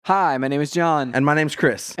Hi, my name is John. And my name's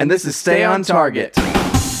Chris. And this is Stay on Target.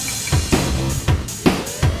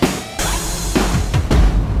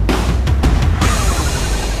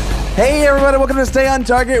 Hey, everybody, welcome to Stay on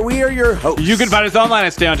Target. We are your hosts. You can find us online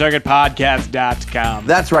at stayontargetpodcast.com.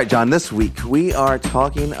 That's right, John. This week, we are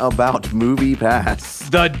talking about Movie Pass.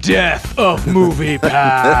 The death of Movie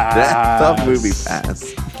Pass. Death of Movie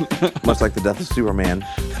Pass. Much like the death of Superman,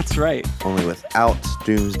 That's right. only without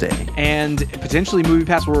Doomsday. And potentially Movie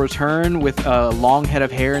Pass will return with a long head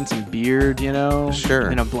of hair and some beard, you know? Sure.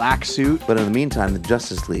 In a black suit. But in the meantime, the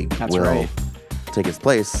Justice League That's will right. take its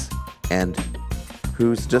place. And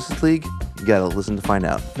who's Justice League? You gotta listen to find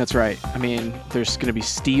out. That's right. I mean, there's going to be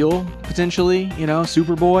Steel, potentially, you know,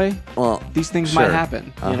 Superboy. Well, These things sure. might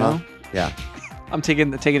happen, you know? Yeah. I'm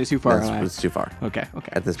taking it too far. aren't I? It's too far Okay.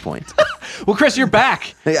 at this point. Well, Chris, you're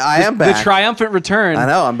back. Hey, I am back. The triumphant return. I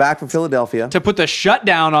know. I'm back from Philadelphia. To put the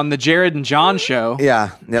shutdown on the Jared and John show.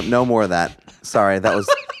 Yeah. Yep. No more of that. Sorry, that was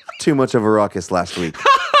too much of a ruckus last week.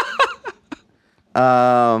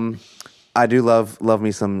 I do love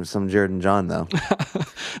me some Jared and John though.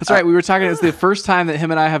 That's right. We were talking. It's the first time that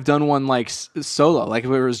him and I have done one like solo, like it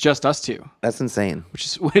was just us two, That's insane.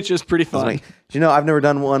 which is pretty fun. Like, do you know I've never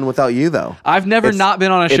done one without you though? I've never not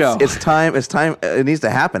been on a show. It's time. It's time. It needs to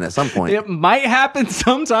happen at some point. It might happen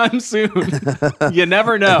sometime soon. You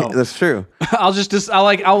never know. That's true. I'll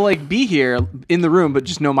be here in the room, but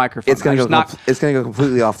just no microphone. It's gonna go. It's gonna go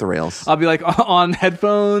completely off the rails. I'll be like on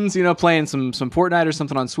headphones, you know, playing some Fortnite or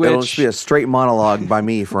something on Switch. It'll just be a straight monologue by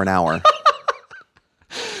me for an hour.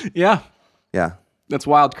 Yeah. Yeah. That's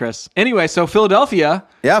wild, Chris. Anyway, so Philadelphia.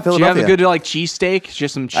 Yeah, Did you Philadelphia. have a good cheesesteak?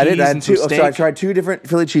 Just some cheese I did. I had and some two. steak? So I tried two different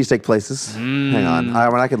Philly cheesesteak places. Hang on.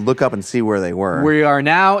 I could look up and see where they were. We are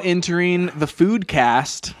now entering the food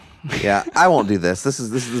cast. Yeah, I won't do this. This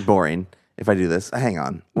is boring. If I do this, hang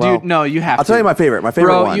on. Well, Dude, no, you have I'll to. tell you my favorite. My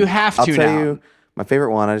favorite Bro, one. you have I'll to tell now. you my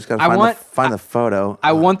favorite one. I just gotta find the photo.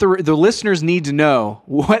 I want the listeners need to know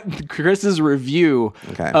what Chris's review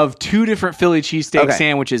Okay. of two different Philly cheesesteak Okay.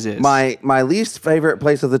 sandwiches is. My least favorite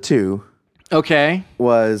place of the two Okay.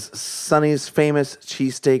 was Sonny's Famous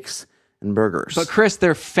Cheesesteaks and Burgers. But Chris,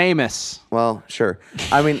 they're famous. Well, sure.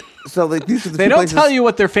 I mean, so these are the They two don't places, tell you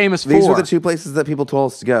what they're famous These for. were the two places that people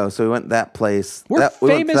told us to go. So we went that place. We're we went to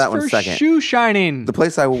famous that one for second. shoe shining. The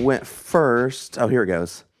place I went first. Oh, here it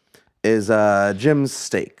goes. Is Jim's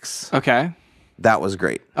Steaks. Okay. That was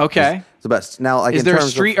great. Okay. It's the best. Now, like, Is in there a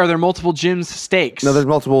terms street? Are there multiple Jim's Steaks? No, there's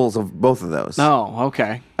multiples of both of those. Oh,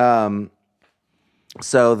 okay.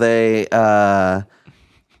 So they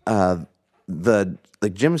the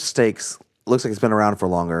Jim's Steaks looks like it's been around for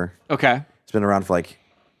longer. Okay. It's been around for like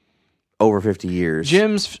over 50 years.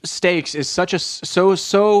 Jim's Steaks is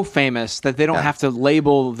so famous that they don't have to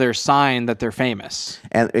label their sign that they're famous.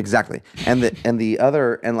 And exactly. And the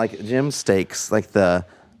other and like Jim's Steaks, like the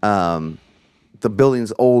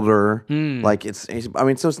building's older. Like it's I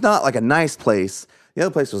mean, so it's not like a nice place. The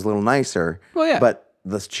other place was a little nicer. Well, yeah. But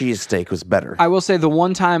the cheesesteak was better. I will say the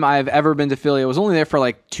one time I've ever been to Philly, I was only there for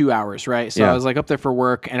like 2 hours, right? So Yeah. I was like up there for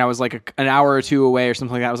work, and I was like an hour or two away or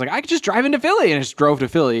something like that. I was like, I could just drive into Philly, and I just drove to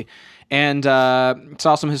Philly and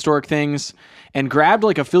saw some historic things and grabbed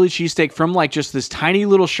like a Philly cheesesteak from like just this tiny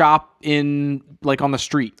little shop in like on the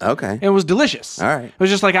street. Okay. And it was delicious. All right. It was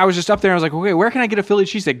just like I was just up there. And I was like, okay, where can I get a Philly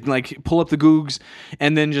cheesesteak? Like pull up the Googs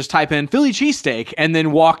and then just type in Philly cheesesteak and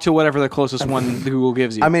then walk to whatever the closest one the Google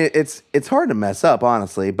gives you. I mean, it's hard to mess up,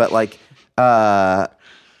 honestly, but like, but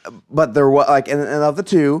there was like, and of the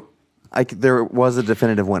two, like there was a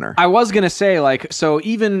definitive winner. I was gonna say, like, so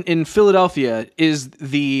even in Philadelphia is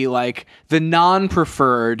the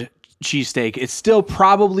non-preferred cheesesteak. It still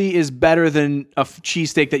probably is better than a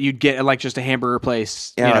cheesesteak that you'd get at like just a hamburger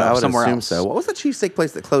place, Yeah, I would somewhere assume else. so. What was the cheesesteak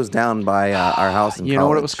place that closed down by our house in You know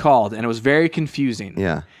what it was called, and it was very confusing.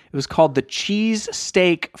 Yeah. It was called the Cheese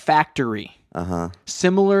Steak Factory.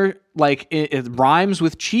 Similar, like it rhymes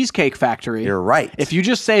with Cheesecake Factory. You're right. If you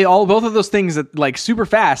just say both of those things like super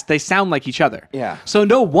fast, they sound like each other. Yeah. So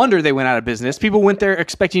no wonder they went out of business. People went there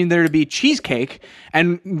expecting there to be cheesecake,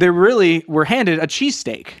 and they really were handed a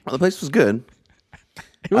cheesesteak. Well, the place was good.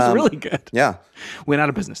 It was really good. Yeah. Went out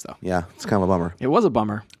of business though. Yeah. It's kind of a bummer. It was a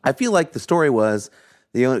bummer. I feel like the story was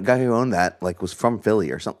the guy who owned that like was from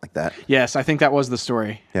Philly or something like that. Yes, I think that was the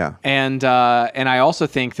story. Yeah. And I also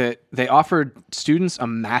think that they offered students a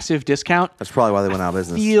massive discount. That's probably why they went out of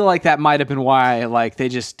business. Feel like that might have been why, like they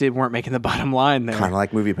just weren't making the bottom line there. Kind of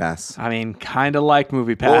like Movie Pass. I mean, kind of like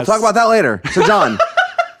Movie Pass. Well, we'll talk about that later. So, John,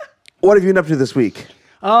 what have you been up to this week?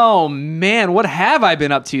 Oh man, what have I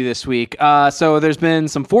been up to this week? So there's been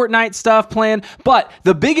some Fortnite stuff planned, but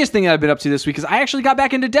the biggest thing that I've been up to this week is I actually got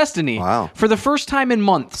back into Destiny. Wow. For the first time in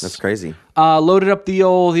months. That's crazy. Loaded up the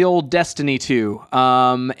old Destiny 2.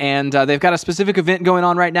 And they've got a specific event going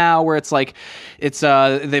on right now where it's like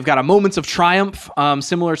they've got a Moments of Triumph,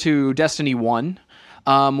 similar to Destiny 1.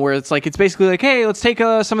 Where it's basically like, hey, let's take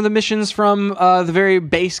some of the missions from the very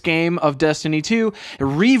base game of Destiny 2,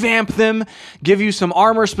 revamp them, give you some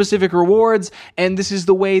armor-specific rewards, and this is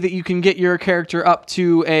the way that you can get your character up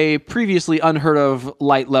to a previously unheard of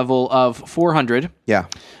light level of 400. Yeah.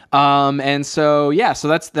 And so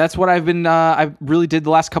that's what I've been. I really did the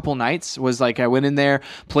last couple nights. Was like I went in there,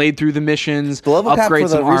 played through the missions, The level cap upgrade for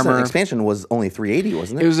the some recent armor. expansion was only 380,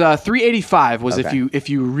 wasn't it? It was 385. Was Okay. if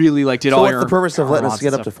you really like did So all what's your the purpose of letting us mods get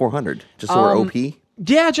and up to stuff. 400? Just so we're OP?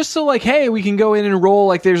 Yeah, just so like, hey, we can go in and roll.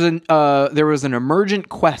 Like, there was an emergent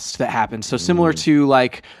quest that happened. So similar to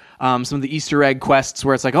like some of the Easter egg quests,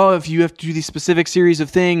 where it's like, oh, if you have to do these specific series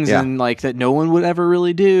of things, Yeah. and like that no one would ever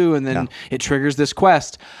really do, and then it triggers this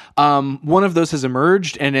quest. One of those has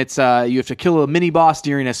emerged, and it's you have to kill a mini boss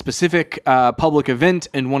during a specific public event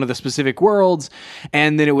in one of the specific worlds,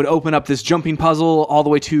 and then it would open up this jumping puzzle all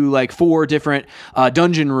the way to like 4 different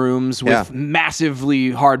dungeon rooms with Yeah.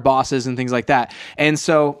 massively hard bosses and things like that. And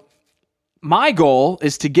so my goal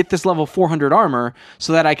is to get this level 400 armor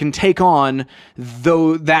so that I can take on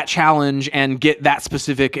that challenge and get that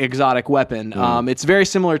specific exotic weapon. It's very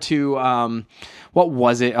similar to what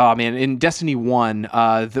was it? Oh man, in Destiny 1,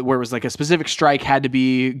 where it was like a specific strike had to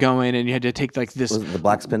be going, and you had to take like this. Was it the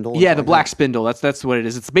Black Spindle? Yeah, the Black Spindle. That's what it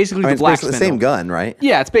is. It's basically the It's Black basically Spindle. the same gun, right?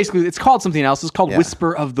 Yeah, it's called something else. It's called Yeah.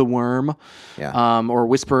 Whisper of the Worm. Yeah. Or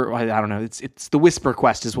Whisper, I don't know. It's the Whisper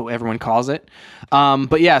quest is what everyone calls it.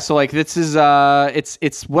 But yeah, so like this is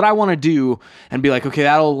it's what I want to do and be like, okay,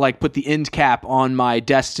 that'll like put the end cap on my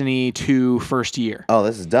Destiny 2 first year. Oh,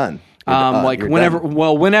 this is done. Like You're whenever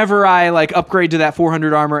done. whenever I like upgrade to that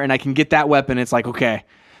 400 armor and I can get that weapon, it's like, okay,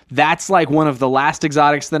 that's like one of the last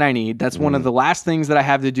exotics that I need. That's one of the last things that I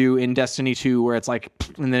have to do in Destiny 2 where it's like,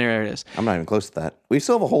 and then there it is. I'm not even close to that. We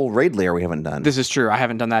still have a whole raid layer we haven't done. This is true. I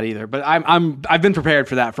haven't done that either, but I've been prepared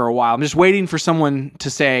for that for a while. I'm just waiting for someone to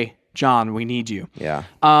say, John, we need you. Yeah.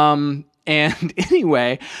 And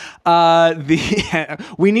anyway,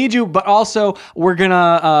 we need you, but also we're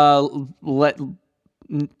gonna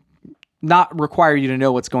not require you to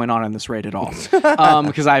know what's going on in this raid at all,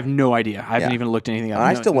 because I have no idea. I haven't even looked anything up.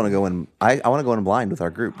 I still want to go in. I want to go in blind with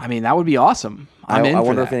our group. I mean, that would be awesome. I'm in I for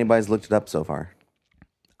wonder that. if anybody's looked it up so far.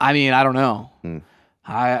 I mean, I don't know.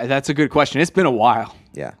 That's a good question. It's been a while.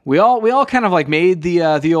 Yeah. We all kind of like made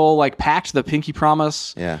the old like pact, the pinky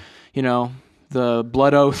promise. Yeah. You know, the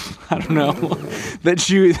blood oath. I don't know that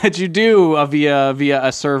you do via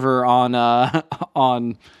a server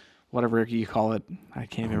on whatever you call it. I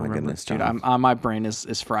can't even remember. goodness, Dude, John. my brain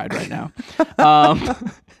is fried right now.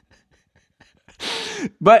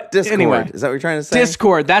 But Discord. anyway, Is that what you're trying to say?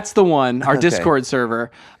 Discord, that's the one, our Okay. Discord server.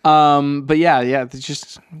 But yeah, it's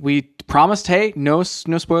just we promised, hey, no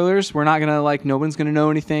spoilers. We're not gonna like, no one's gonna know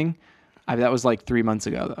anything. That was like 3 months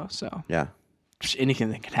ago though, so Yeah. anything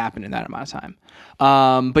that can happen in that amount of time.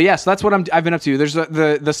 But yeah, so that's what I've been up to. There's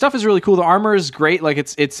the stuff is really cool. The armor is great. Like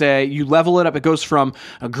it's you level it up. It goes from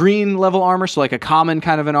a green level armor, so like a common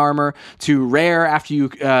kind of an armor, to rare after you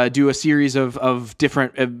do a series of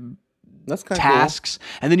different That's kind of tasks,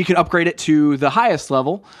 and then you can upgrade it to the highest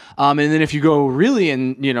level. And then if you go really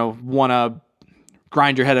and want to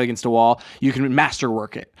grind your head against a wall, you can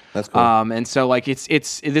masterwork it. That's cool. And so like it's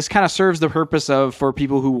this kind of serves the purpose of for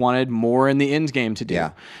people who wanted more in the end game to do.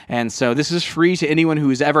 Yeah. And so this is free to anyone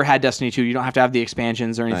who's ever had Destiny 2. You don't have to have the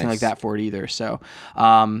expansions or anything Nice. like that for it either. So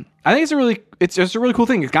I think it's just a really cool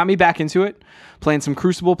thing. It got me back into it. Playing some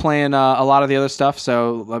Crucible, playing a lot of the other stuff.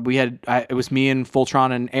 So it was me and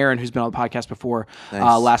Fultron and Aaron, who's been on the podcast before,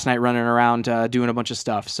 Nice. last night running around doing a bunch of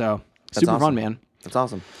stuff. So super awesome. fun, man. That's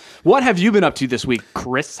awesome. What have you been up to this week,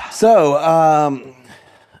 Chris? So,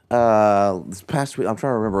 this past week, I'm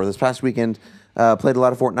trying to remember. This past weekend, played a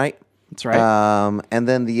lot of Fortnite. That's right. And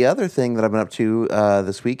then the other thing that I've been up to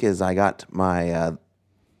this week is I got my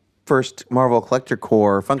first Marvel Collector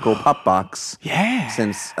Core Funko Pop box Yeah.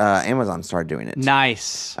 since Amazon started doing it.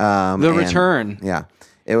 Nice. The And, return. Yeah.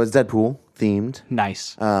 It was Deadpool themed.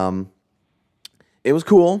 Nice. It was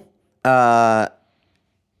cool.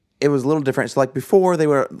 It was a little different. So like before they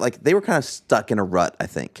were kind of stuck in a rut, I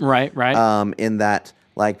think. Right. In that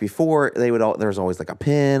like before there was always like a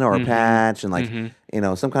pin or a patch and like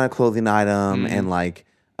some kind of clothing item and like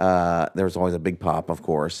there was always a big pop, of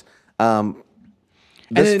course.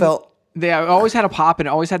 This then felt They always had a pop and it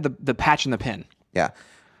always had the patch and the pin. yeah.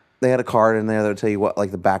 they had a card in there that would tell you what,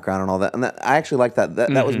 like the background and all that. And I actually like that.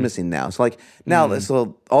 That was missing now. So like now,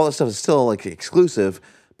 so all this stuff is still like exclusive,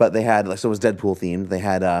 but they had, like, so it was Deadpool themed. They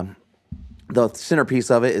had, the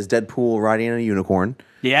centerpiece of it is Deadpool riding a unicorn.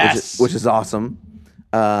 Yes. Which is awesome.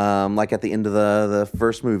 Like at the end of the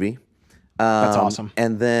first movie. That's awesome.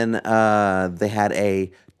 And then they had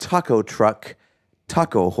a taco truck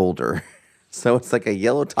taco holder. So it's like a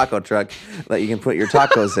yellow taco truck that you can put your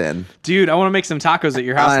tacos in. Dude, I want to make some tacos at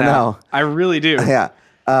your house now. know. I really do. Yeah.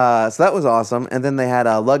 So that was awesome. And then they had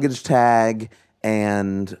a luggage tag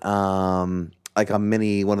and like one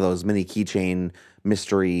of those mini keychain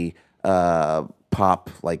mystery pop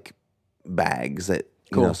like bags that,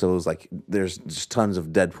 you know, so it was like there's just tons of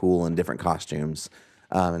Deadpool in different costumes.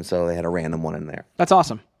 And so they had a random one in there. That's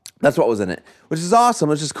awesome. That's what was in it, which is awesome,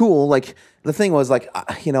 which is cool. Like, the thing was, like,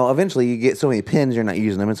 you know, eventually you get so many pins, you're not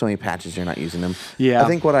using them, and so many patches, you're not using them. Yeah. I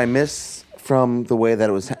think what I miss from the way that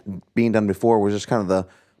it was being done before was just kind of the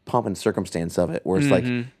pomp and circumstance of it, where it's like,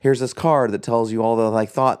 here's this card that tells you all the, like,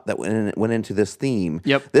 thought that went into this theme.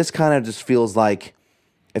 Yep. This kind of just feels like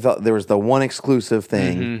it felt there was the one exclusive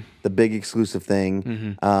thing, the big exclusive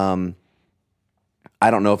thing. I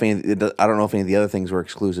don't know if any of the other things were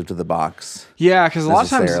exclusive to the box. Yeah, because a lot of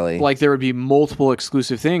times, necessarily. like, there would be multiple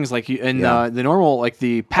exclusive things, like the normal, like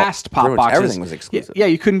the past pop pretty much boxes. everything was exclusive. Yeah,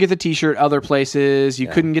 you couldn't get the T-shirt other places. You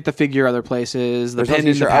couldn't get the figure other places. The There's no pin and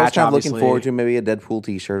the t-shirt. patch, I was kind of obviously. looking forward to maybe a Deadpool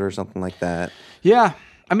T-shirt or something like that. Yeah.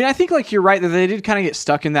 I mean, I think, like, you're right that they did kind of get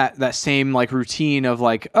stuck in that same, like, routine of,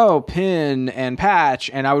 like, oh, pin and patch,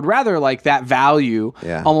 and I would rather, like, that value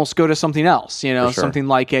almost go to something else, you know, For sure. something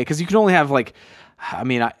like it, because you can only have, like, I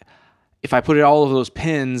mean, if I put all of those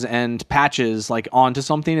pins and patches, like, onto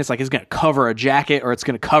something, it's like it's going to cover a jacket or it's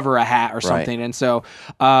going to cover a hat or something, and so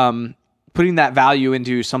putting that value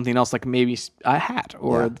into something else, like maybe a hat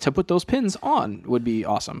or to put those pins on, would be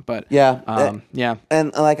awesome. But yeah,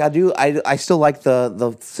 and like I still like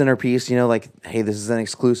the centerpiece. You know, like, hey, this is an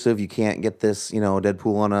exclusive. You can't get this, you know,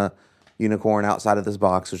 Deadpool on a unicorn outside of this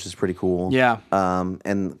box, which is pretty cool. Yeah.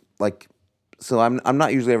 And like, so I'm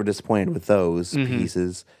not usually ever disappointed with those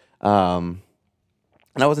pieces. And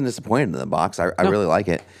I wasn't disappointed in the box. I really like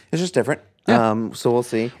it. It's just different. Yeah. So we'll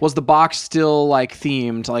see. Was the box still, like,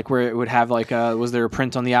 themed, like where it would have, like, was there a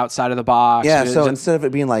print on the outside of the box? Yeah. So instead of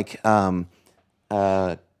it being like kind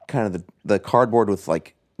of the cardboard with,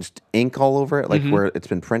 like, just ink all over it, like where it's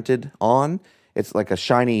been printed on, it's like a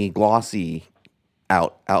shiny, glossy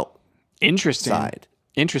out Interesting. side.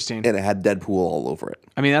 Interesting. And it had Deadpool all over it.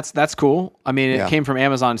 I mean, that's cool. I mean, it came from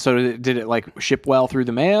Amazon, so did it like ship well through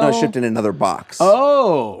the mail? No, it shipped in another box.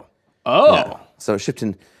 Oh. Yeah. So it shipped in.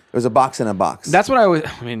 It was a box in a box. That's what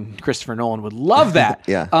I mean, Christopher Nolan would love that.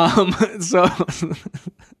 Yeah. So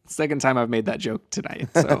second time I've made that joke tonight.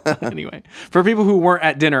 So anyway, for people who weren't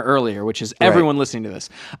at dinner earlier, which is everyone listening to this,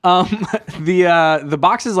 the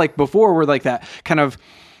boxes, like, before were like that kind of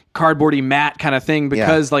cardboardy matte kind of thing,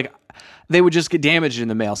 because like they would just get damaged in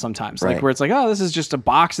the mail sometimes, like where it's like, oh, this is just a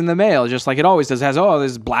box in the mail, just like it always does. It has,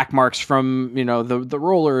 there's black marks from, you know, the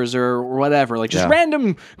rollers or whatever, like just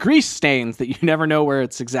random grease stains that you never know where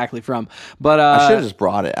it's exactly from. But I should have just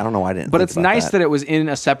brought it. I don't know why I didn't. But it's nice that it was in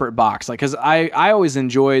a separate box, like, because I always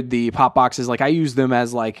enjoyed the pop boxes. Like, I use them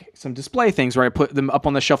as, like, some display things where I put them up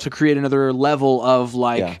on the shelf to create another level of,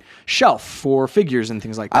 like, shelf for figures and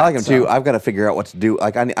things like that. I like them too. I've got to figure out what to do.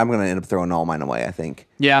 Like, I'm going to end up throwing all mine away, I think.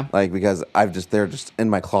 Yeah. Like, because they're just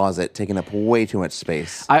in my closet, taking up way too much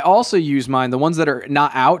space. I also use mine, the ones that are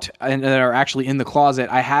not out and that are actually in the closet.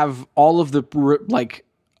 I have all of the, like,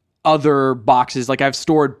 other boxes. Like, I've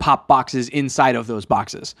stored pop boxes inside of those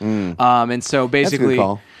boxes. And so basically, That's a good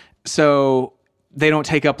call. So they don't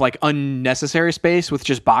take up, like, unnecessary space with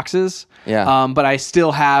just boxes. Yeah. But I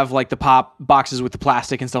still have, like, the pop boxes with the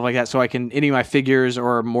plastic and stuff like that, so I can, any of my figures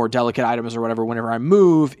or more delicate items or whatever, whenever I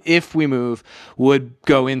move, if we move, would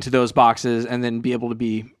go into those boxes and then be able to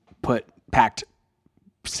be packed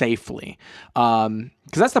safely. Because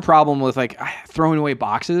that's the problem with, like, throwing away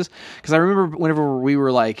boxes. Because I remember whenever we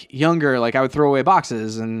were, like, younger, like, I would throw away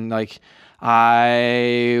boxes, and, like,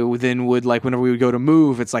 I then would, like, whenever we would go to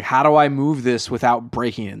move, it's like, how do I move this without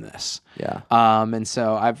breaking in this? Yeah. And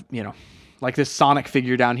so I've, you know, like this Sonic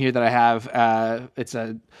figure down here that I have, it's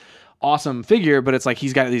a awesome figure, but it's like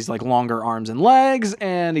he's got these, like, longer arms and legs,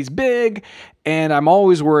 and he's big, and I'm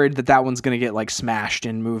always worried that one's going to get, like, smashed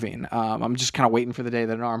in moving. I'm just kind of waiting for the day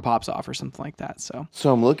that an arm pops off or something like that. So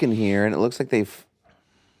I'm looking here, and it looks like they've...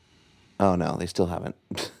 Oh, no, they still haven't.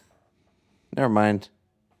 Never mind.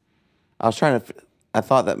 I was trying to... I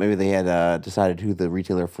thought that maybe they had decided who the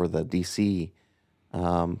retailer for the DC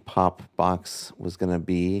pop box was going to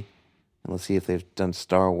be. Let's see if they've done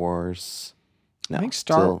Star Wars. No, I think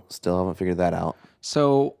still haven't figured that out.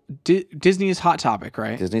 So Disney is Hot Topic,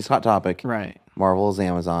 right? Disney's Hot Topic. Right. Marvel is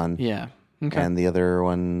Amazon. Yeah. Okay. And the other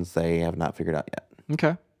ones they have not figured out yet.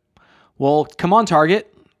 Okay. Well, come on,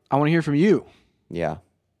 Target. I want to hear from you. Yeah.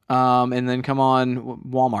 And then come on,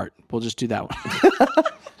 Walmart. We'll just do that one.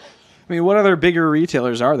 I mean, what other bigger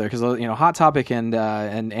retailers are there? Because Hot Topic and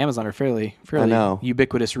Amazon are fairly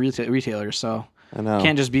ubiquitous retailers. So I know.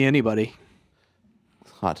 Can't just be anybody.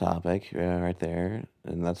 Hot Topic, right there,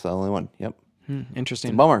 and that's the only one. Yep.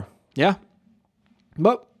 Interesting. Bummer. Yeah.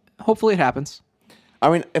 But hopefully it happens. I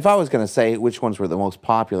mean, if I was going to say which ones were the most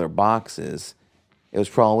popular boxes, it was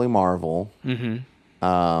probably Marvel. Mm-hmm.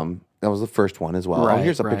 That was the first one as well. Right,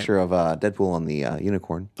 here's a picture of Deadpool on the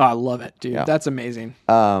unicorn. Oh, I love it, dude. Yeah. That's amazing.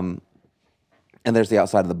 And there's the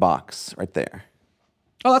outside of the box right there.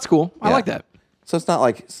 Oh, that's cool. I Yeah. like that. So it's not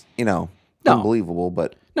like, No. unbelievable,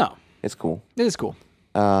 but No, it's cool. it is cool.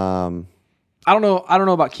 Um, I don't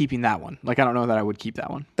know about keeping that one. Like, I don't know that I would keep that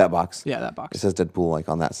one. that box. Yeah, that It box. says Deadpool like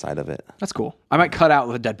on that side of it. That's cool. I might cut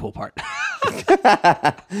out the Deadpool part. And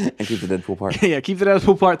keep the Deadpool part. Yeah, keep the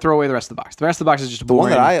Deadpool part, throw away the rest of the box. The rest of the box is just a The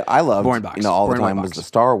boring. one that I loved, boring box. all the Boring white time was box. the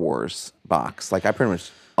Star Wars box. Like I pretty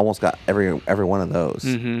much almost got every one of those.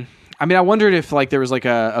 Mm-hmm. I mean, I wondered if there was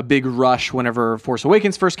a big rush whenever Force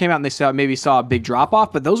Awakens first came out, and they maybe saw a big drop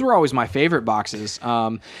off. But those were always my favorite boxes.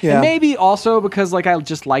 And maybe also because I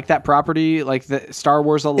just like that property, like the Star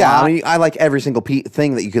Wars a lot. Yeah, I mean, I like every single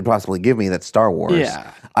thing that you could possibly give me that's Star Wars. Yeah.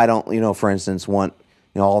 I don't, for instance, want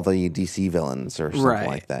all the DC villains or something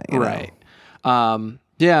like that. Right.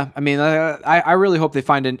 Yeah, I mean, I really hope they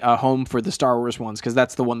find a home for the Star Wars ones because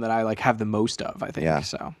that's the one that I have the most of. I think. Yeah.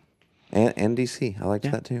 So. And DC, I liked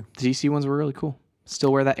that too. The DC ones were really cool.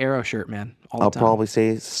 Still wear that Arrow shirt, man. All I'll the time. probably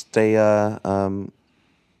stay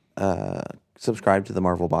subscribed to the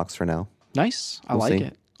Marvel box for now. Nice. I We'll like see.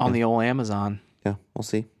 it on the old Amazon. Yeah, we'll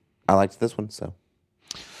see. I liked this one, so.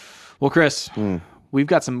 Well, Chris, we've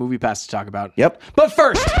got some movie pass to talk about. Yep. But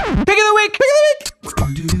first, pick of the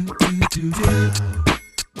week.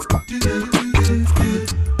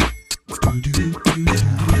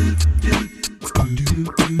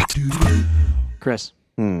 Chris,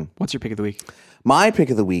 what's your pick of the week? My pick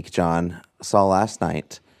of the week, John, saw last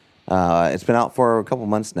night. It's been out for a couple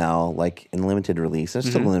months now, like in limited release. It's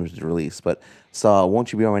still a limited release, but saw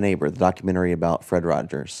Won't You Be My Neighbor, the documentary about Fred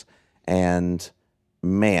Rogers. And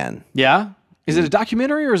man. Yeah? Is it a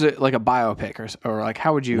documentary or is it like a biopic or like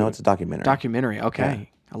how would you? No, it's a documentary. Documentary. Okay.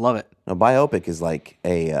 I love it. A biopic is like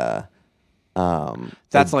a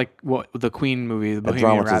That's like what the Queen movie, the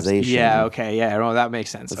Bohemian Rhapsody. dramatization. Yeah. Okay. Yeah. No, that makes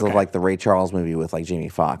sense. it's Okay. like the Ray Charles movie with like Jamie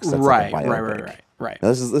Foxx. That's Right. like a biopic. Right. Now,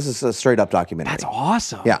 this is a straight up documentary. That's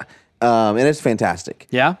awesome. Yeah. And it's fantastic.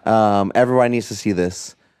 Yeah. Everybody needs to see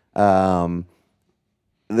this.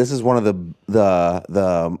 This is one of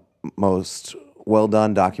the most well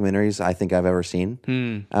done documentaries I think I've ever seen.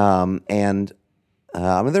 And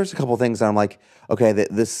I mean, there's a couple things that I'm like, okay,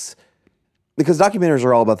 this because documentaries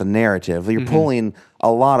are all about the narrative. You're pulling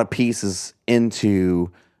a lot of pieces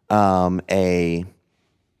into a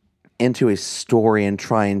story and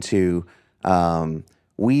trying to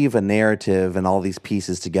weave a narrative and all these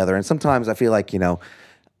pieces together. And sometimes I feel like,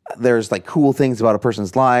 there's like cool things about a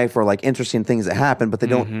person's life or like interesting things that happen, but they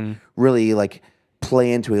don't really like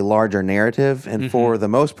play into a larger narrative. And for the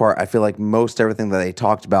most part, I feel like most everything that they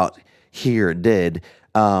talked about here did.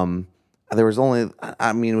 There was only,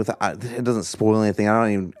 I mean, it doesn't spoil anything. I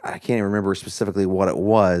can't even remember specifically what it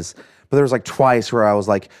was, but there was like twice where I was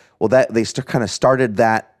like, well, that they kind of started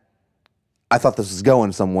that. I thought this was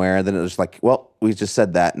going somewhere. And then it was like, well, we just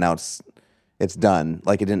said that. Now it's done.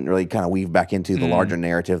 Like it didn't really kind of weave back into the larger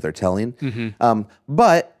narrative they're telling.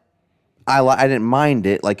 But I didn't mind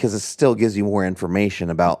it, like, because it still gives you more information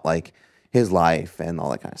about like his life and all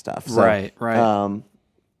that kind of stuff. So, Right.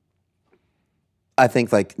 I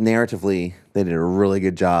think like narratively they did a really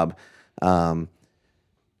good job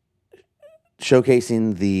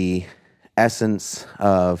showcasing the essence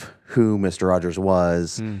of who Mr. Rogers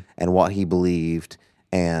was and what he believed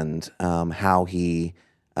and how he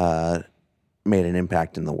made an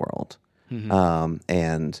impact in the world.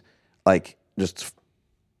 And like just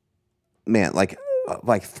man, like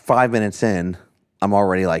 5 minutes in, I'm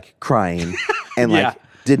already like crying and like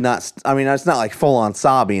did not. I mean, it's not like full on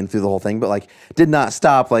sobbing through the whole thing, but like did not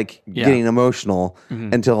stop like getting emotional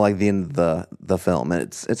until like the end of the film. And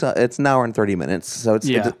it's an hour and 30 minutes, so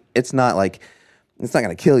it's not like it's not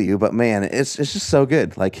gonna kill you, but man, it's just so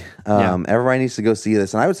good. Like everybody needs to go see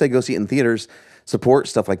this, and I would say go see it in theaters. Support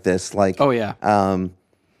stuff like this. Like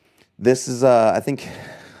this is I think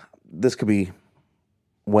this could be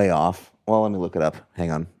way off. well, let me look it up.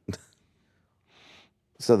 Hang on.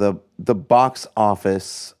 So the box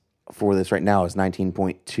office for this right now is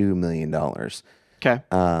 $19.2 million. Okay.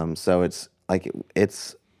 So it's like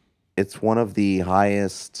it's one of the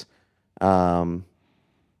highest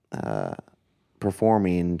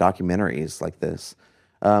performing documentaries like this,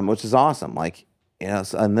 which is awesome. Like,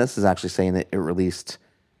 and this is actually saying that it released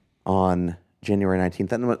on January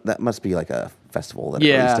 19th. That must be like a festival that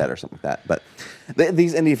it released at or something like that. But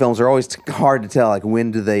these indie films are always hard to tell. Like,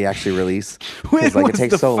 when do they actually release? When like, was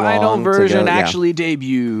the final version actually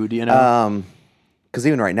debuted? You know, because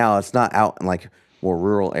even right now, it's not out in like more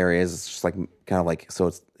rural areas. It's just like kind of like, so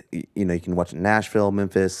it's, you can watch it in Nashville,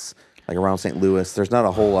 Memphis, like around St. Louis. There's not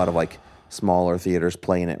a whole lot of like smaller theaters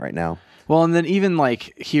playing it right now. Well, and then even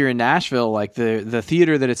like here in Nashville, like the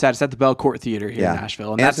theater that it's at the Belcourt Theater here in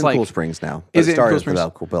Nashville, and that's in like Cool Springs now. Is it in started Cool at Springs?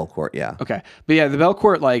 The Belcourt, yeah. Okay, but yeah, the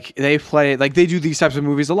Belcourt, like they play, like they do these types of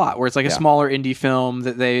movies a lot, where it's like a smaller indie film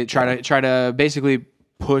that they try to basically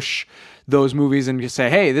push those movies and just say,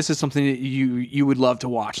 hey, this is something that you would love to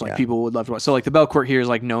watch, like people would love to watch. So like the Belcourt here is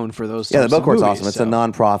like known for those. Yeah, the types of Belcourt's movies, awesome. It's so. a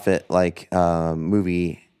nonprofit like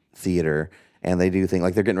movie theater. And they do things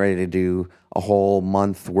like they're getting ready to do a whole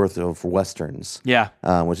month worth of westerns. Yeah,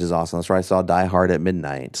 which is awesome. That's where I saw Die Hard at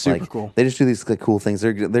midnight. Super cool. They just do these like, cool things.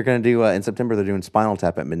 They're going to do in September. They're doing Spinal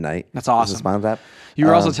Tap at midnight. That's awesome. Spinal Tap. You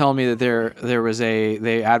were also telling me that there was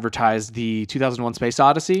they advertised the 2001: Space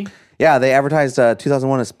Odyssey. Yeah, they advertised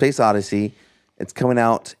 2001: A Space Odyssey. It's coming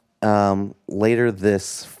out later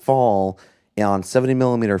this fall on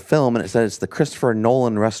 70mm film, and it says it's the Christopher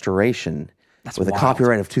Nolan restoration. That's with wild. a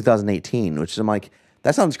copyright of 2018, which I'm like,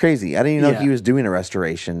 that sounds crazy. I didn't even know he was doing a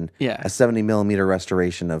restoration, a 70mm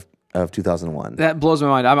restoration of 2001. That blows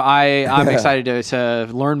my mind. I'm excited to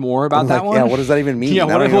learn more about that one. Yeah, what does that even mean? Yeah, I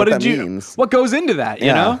don't even know what that you? means. What goes into that?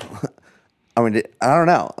 You know? I mean, I don't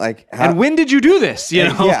know. Like, and when did you do this? You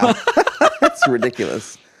know? Yeah, it's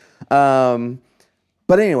ridiculous. But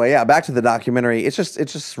anyway, back to the documentary. It's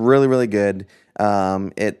just really, really good.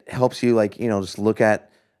 It helps you just look at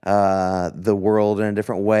the world in a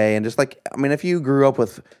different way, and just like, I mean, if you grew up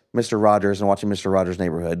with Mr. Rogers and watching Mr. Rogers'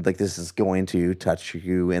 Neighborhood, like, this is going to touch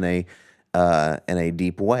you in a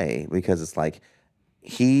deep way, because it's like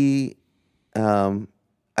he, I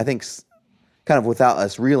think, kind of without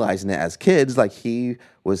us realizing it as kids, like, he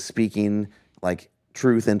was speaking like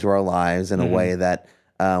truth into our lives in a way that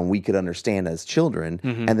we could understand as children.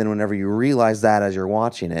 And then whenever you realize that as you're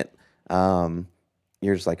watching it,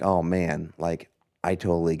 you're just like, oh man, like, I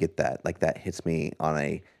totally get that. Like, that hits me on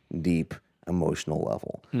a deep emotional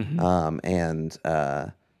level.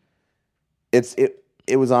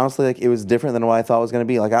 It was honestly, like, it was different than what I thought it was going to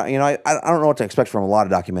be. Like, I don't know what to expect from a lot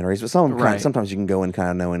of documentaries, but sometimes you can go in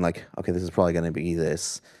kind of knowing like, okay, this is probably going to be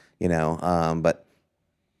this, but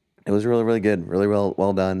it was really, really good. Really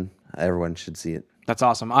well done. Everyone should see it. That's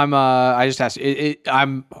awesome. I just asked.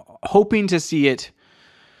 I'm hoping to see it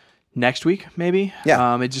next week, maybe.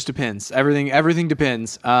 Yeah. It just depends. Everything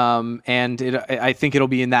depends. And I think it'll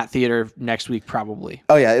be in that theater next week, probably.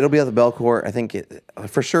 Oh yeah, it'll be at the Belcourt. I think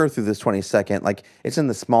for sure through this 22nd. Like, it's in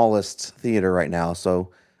the smallest theater right now,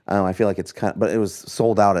 so I feel like it's but it was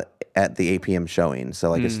sold out at the 8 p.m. showing, so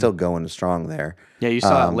like it's still going strong there. Yeah, you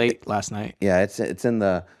saw it late last night. Yeah, it's in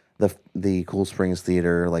the Cool Springs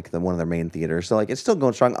Theater, like one of their main theaters. So like, it's still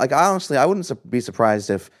going strong. Like, honestly, I wouldn't be surprised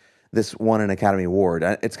if this won an Academy Award.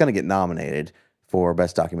 It's going to get nominated for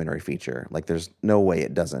Best Documentary Feature. Like, there's no way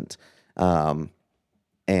it doesn't. And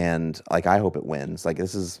like, I hope it wins. Like,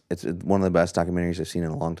 it's one of the best documentaries I've seen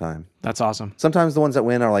in a long time. That's awesome. Sometimes the ones that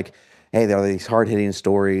win are like, hey, there are these hard-hitting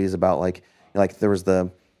stories about like there was I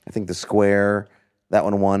think The Square, that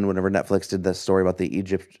one won whenever Netflix did the story about the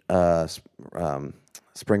Egypt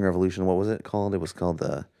Spring Revolution. What was it called? It was called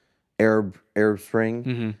the Arab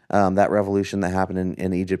Spring. That revolution that happened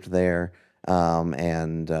in Egypt there. Like,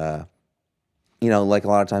 a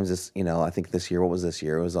lot of times this, I think this year, what was this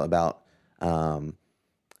year? It was about the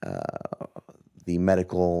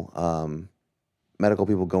medical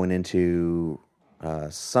people going into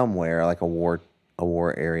somewhere, like a war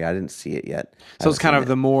area. I didn't see it yet. So it's kind of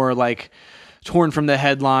the more like torn from the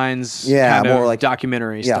headlines, kind of more like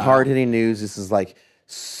documentary Yeah, style. hard-hitting news. This is like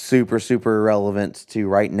super, super relevant to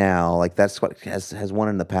right now. Like, that's what has won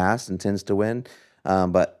in the past and tends to win.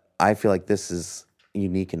 But I feel like this is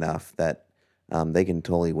unique enough that they can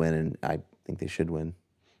totally win, and I think they should win.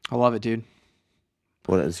 I love it, dude.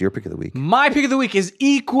 What is your pick of the week? My pick of the week is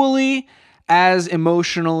equally as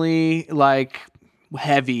emotionally like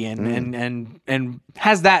heavy and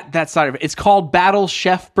has that side of it. It's called Battle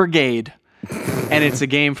Chef Brigade, and it's a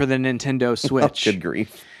game for the Nintendo Switch. Good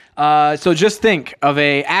grief. So just think of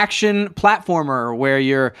a action platformer where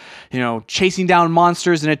you're, chasing down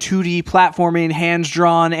monsters in a 2D platforming,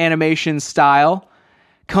 hands-drawn animation style,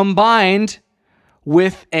 combined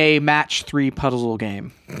with a match 3 puzzle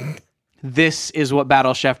game. This is what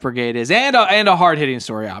Battle Chef Brigade is, and a hard-hitting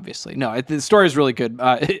story, obviously. No, the story is really good.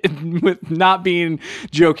 With not being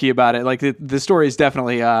jokey about it, like the story is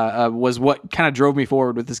definitely was what kind of drove me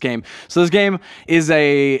forward with this game. So this game is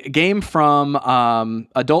a game from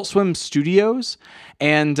Adult Swim Studios,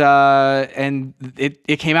 and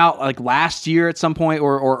it came out like last year at some point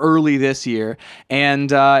or early this year,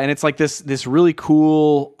 and it's like this really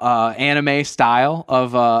cool anime style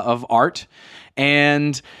of art.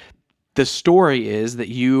 And the story is that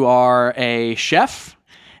you are a chef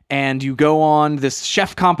and you go on this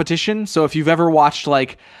chef competition. So if you've ever watched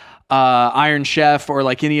like Iron Chef or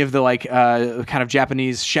like any of the like kind of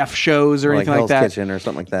Japanese chef shows or anything like that, Hell's Kitchen or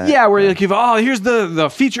something like that. Yeah, where you give, here's the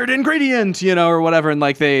featured ingredient, or whatever, and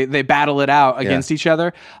like they battle it out against each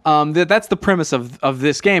other. That's the premise of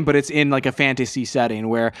this game, but it's in like a fantasy setting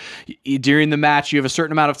where during the match you have a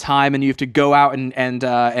certain amount of time and you have to go out and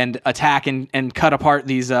attack and cut apart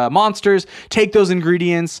these monsters, take those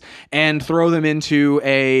ingredients and throw them into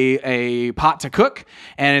a pot to cook,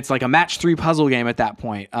 and it's like a match 3 puzzle game at that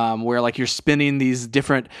point. Where like you're spinning these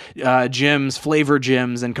different gems, flavor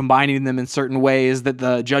gems, and combining them in certain ways that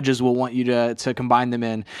the judges will want you to combine them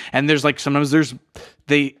in. And there's like sometimes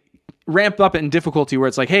they ramp up in difficulty where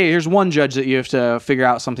it's like, hey, here's one judge that you have to figure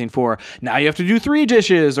out something for. Now you have to do 3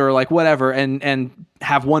 dishes or like whatever, and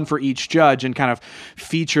have one for each judge and kind of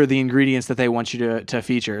feature the ingredients that they want you to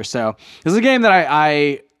feature. So this is a game that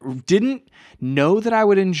I didn't know that I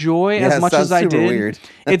would enjoy as much as I did. Weird.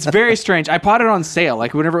 It's very strange. I bought it on sale.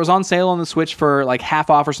 Like whenever it was on sale on the Switch for like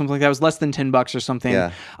half off or something like that, it was less than $10 or something.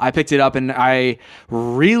 Yeah. I picked it up and I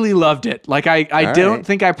really loved it. Like I don't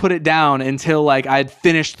think I put it down until like I'd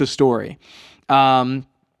finished the story.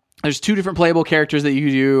 There's 2 different playable characters that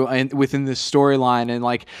you do within this storyline, and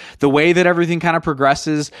like the way that everything kind of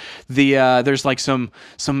progresses, there's like some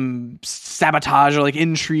sabotage or like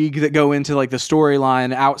intrigue that go into like the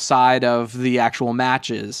storyline outside of the actual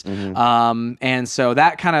matches. Mm-hmm. And so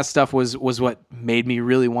that kind of stuff was what made me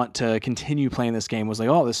really want to continue playing this game. Was like,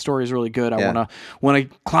 oh, this story is really good. I want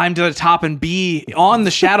to climb to the top and be on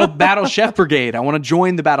the Shadow Battle Chef Brigade. I want to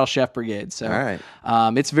join the Battle Chef Brigade. So, all right.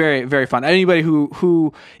 It's very, very fun. Anybody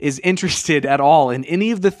who is interested at all in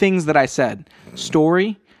any of the things that I said,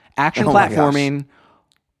 story, action platforming,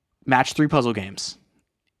 match 3 puzzle games,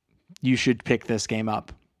 you should pick this game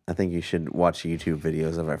up. I think you should watch YouTube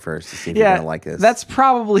videos of it first to see if you're gonna like this. That's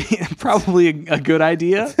probably a good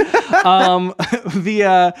idea.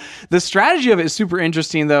 The strategy of it is super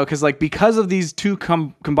interesting though, because of these 2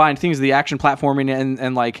 combined things, the action platforming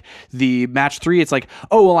and like the match 3. It's like,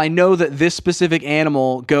 oh well, I know that this specific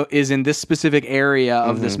animal is in this specific area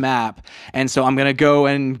of this map, and so I'm gonna go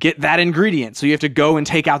and get that ingredient. So you have to go and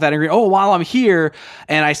take out that ingredient. Oh, while I'm here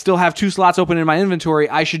and I still have 2 slots open in my inventory,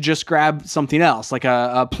 I should just grab something else, like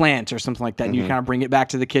a plant or something like that. And you kind of bring it back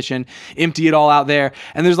to the kitchen, empty it all out there.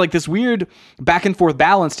 And there's like this weird back and forth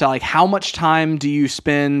balance to like how much time do you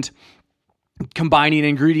spend combining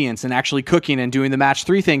ingredients and actually cooking and doing the match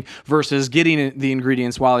 3 thing versus getting the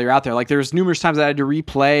ingredients while you're out there. Like there's numerous times that I had to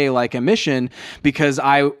replay like a mission because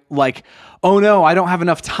I like, oh no, I don't have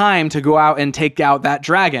enough time to go out and take out that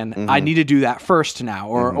dragon. I need to do that first now,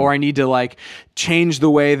 or I need to like change the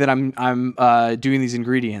way that I'm doing these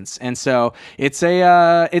ingredients. And so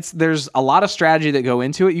there's a lot of strategy that go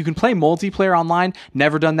into it. You can play multiplayer online.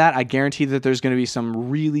 Never done that. I guarantee that there's going to be some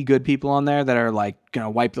really good people on there that are like going to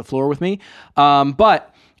wipe the floor with me.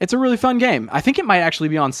 But it's a really fun game. I think it might actually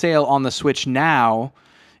be on sale on the Switch now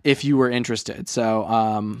if you were interested. So,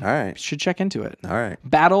 all right, should check into it. All right.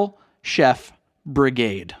 Battle Chef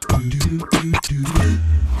Brigade.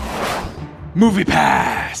 Movie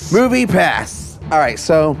Pass. All right,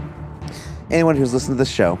 so anyone who's listened to this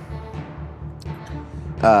show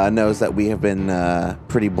knows that we have been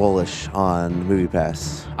pretty bullish on Movie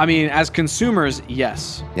Pass. I mean, as consumers,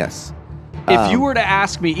 yes. Yes. If you were to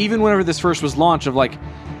ask me, even whenever this first was launched, of like,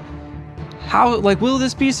 how, like, will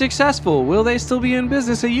this be successful? Will they still be in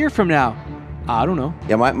business a year from now? I don't know.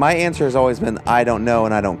 Yeah, my answer has always been I don't know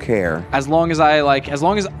and I don't care. As long as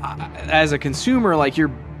as a consumer, like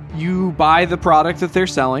you buy the product that they're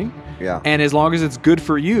selling. Yeah. And as long as it's good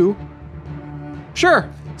for you, sure.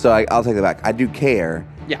 So I'll take that back. I do care.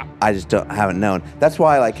 Yeah. I just haven't known. That's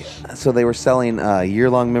why so they were selling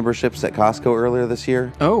year-long memberships at Costco earlier this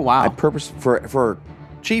year. Oh wow. I purposed for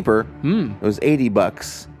cheaper. It was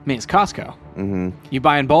 $80. I mean, it's Costco. Mm-hmm. You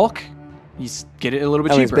buy in bulk, You get it a little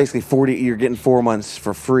bit I mean, it's cheaper. basically 40. You're getting 4 months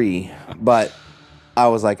for free. But I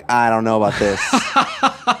was like, I don't know about this.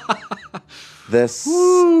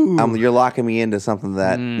 You're locking me into something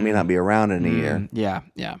that may not be around in a year. Yeah.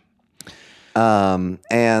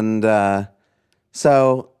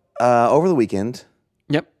 So over the weekend.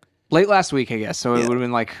 Yep. Late last week, I guess. So it would have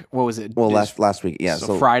been like, what was it? Well, last week, yeah.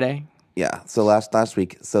 So Friday. Yeah. So last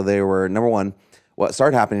week, so they were number one. What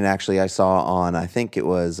started happening actually, I saw on I think it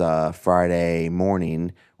was Friday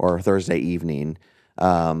morning or Thursday evening.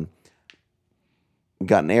 Got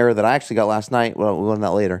an error that I actually got last night. Well, we'll go into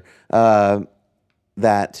that later.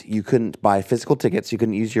 That you couldn't buy physical tickets. You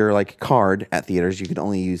couldn't use your like card at theaters. You could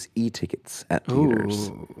only use e-tickets at theaters.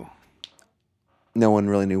 Ooh. No one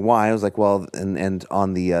really knew why. I was like, well, and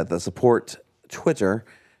on the support Twitter,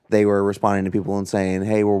 they were responding to people and saying,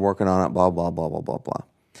 "Hey, we're working on it." Blah blah blah blah blah blah.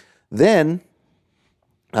 Then,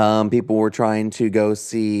 people were trying to go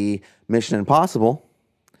see Mission Impossible,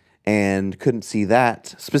 and couldn't see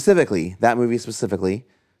that specifically. That movie specifically,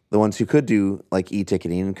 the ones who could do like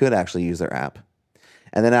e-ticketing and could actually use their app.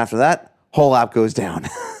 And then after that, whole app goes down.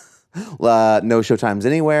 No showtimes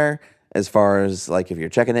anywhere. As far as like if you're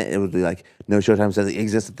checking it, it would be like no showtimes that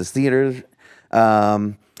exist at this theater.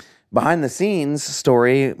 Behind the scenes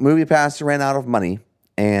story, MoviePass ran out of money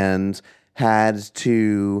and had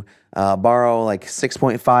to borrow like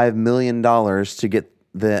 $6.5 million to get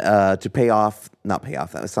the to pay off. Not pay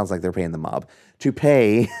off. That sounds like they're paying the mob to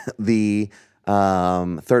pay the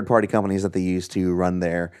third party companies that they use to run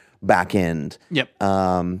their back end. Yep.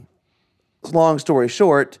 Long story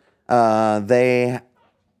short, this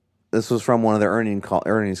was from one of their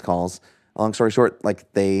earnings calls. Long story short,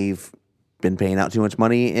 like they've been paying out too much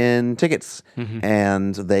money in tickets,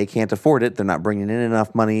 and they can't afford it. They're not bringing in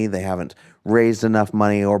enough money. They haven't raised enough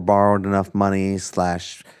money or borrowed enough money /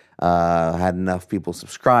 had enough people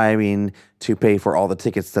subscribing to pay for all the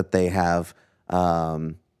tickets that they have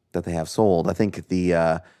sold. I think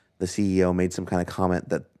the CEO made some kind of comment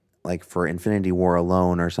that like for Infinity War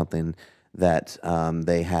alone or something that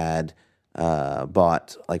they had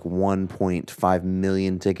bought like 1.5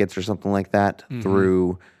 million tickets or something like that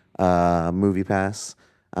through MoviePass.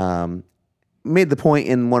 Made the point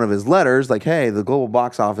in one of his letters, like, hey, the global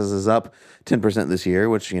box office is up 10% this year,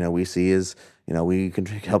 which, we see is, we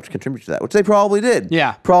helped contribute to that, which they probably did.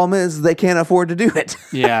 Yeah. Problem is they can't afford to do it.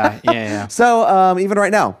 Yeah. So even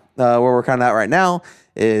right now, where we're kind of at right now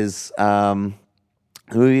is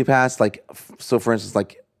MoviePass, like, so for instance,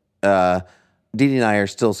 like, Dee and I are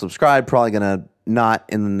still subscribed, probably going to not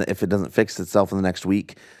if it doesn't fix itself in the next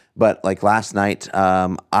week. But like last night,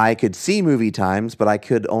 I could see movie times, but I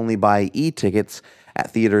could only buy e-tickets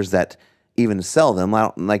at theaters that even sell them.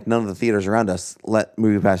 Like none of the theaters around us let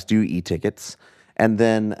MoviePass do e-tickets. And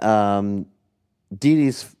then Dee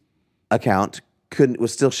Dee's account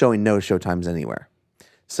was still showing no showtimes anywhere.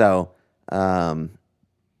 So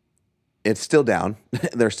it's still down.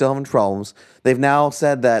 They're still having problems. They've now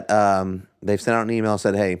said that they've sent out an email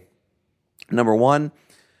said, hey, number one,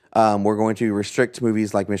 we're going to restrict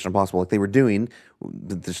movies like Mission Impossible, like they were doing,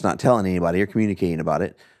 just not telling anybody or communicating about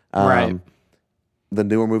it. Right. The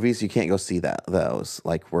newer movies, you can't go see those.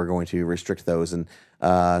 Like we're going to restrict those. And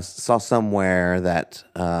saw somewhere that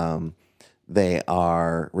they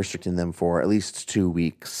are restricting them for at least 2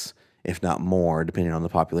 weeks, if not more, depending on the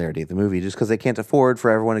popularity of the movie, just because they can't afford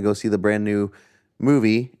for everyone to go see the brand new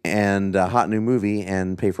movie and hot new movie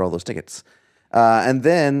and pay for all those tickets. And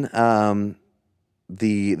then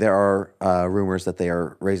there are rumors that they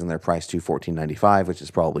are raising their price to $14.95, which is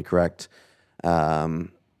probably correct, to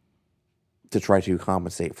try to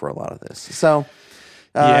compensate for a lot of this. So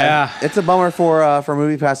it's a bummer for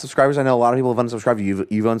MoviePass subscribers. I know a lot of people have unsubscribed.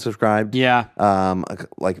 You've unsubscribed. Yeah.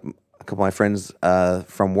 Like a couple of my friends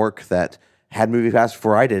from work that had MoviePass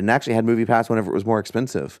before I did, and actually had MoviePass whenever it was more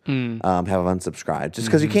expensive, have unsubscribed just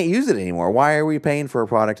because you can't use it anymore. Why are we paying for a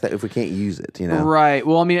product that if we can't use it? Right.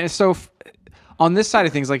 Well, I mean, so on this side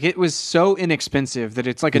of things, like it was so inexpensive that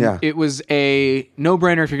it's like it was a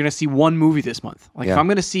no-brainer if you're going to see one movie this month. Like if I'm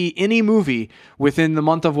going to see any movie within the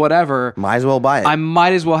month of whatever, might as well buy it. I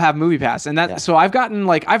might as well have MoviePass, and that. So I've gotten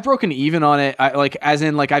I've broken even on it.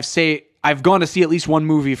 I've gone to see at least one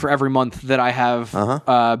movie for every month that I have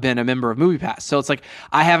been a member of MoviePass. So it's like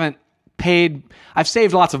I've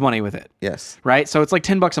saved lots of money with it. Yes. Right? So it's like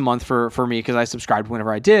 $10 a month for me because I subscribed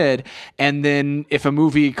whenever I did. And then if a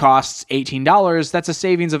movie costs $18, that's a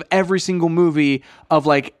savings of every single movie of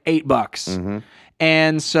like $8.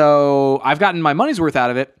 And so I've gotten my money's worth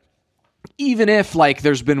out of it. Even if like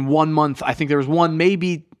there's been 1 month, I think there was one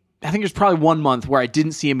maybe I think there's probably 1 month where I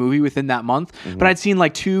didn't see a movie within that month, but I'd seen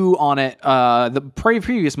like 2 on it the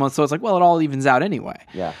previous month. So it's like, well, it all evens out anyway.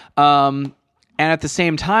 Yeah. And at the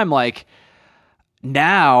same time, like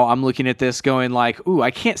now I'm looking at this going like, ooh,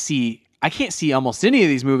 I can't see almost any of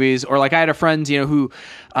these movies. Or like I had a friend, who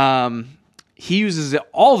he uses it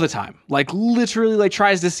all the time, like literally like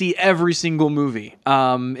tries to see every single movie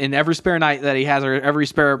in every spare night that he has or every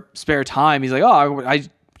spare time. He's like, oh, I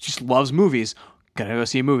just loves movies. Gotta go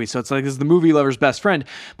see a movie. So it's like this is the movie lover's best friend.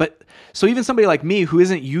 But so even somebody like me who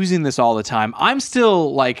isn't using this all the time, I'm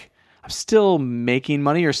still making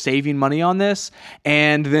money or saving money on this.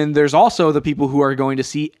 And then there's also the people who are going to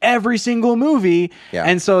see every single movie. Yeah.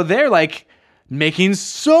 And so they're like making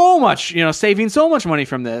so much, saving so much money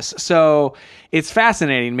from this. So it's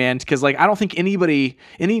fascinating, man, because like I don't think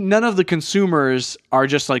none of the consumers are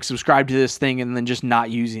just like subscribed to this thing and then just not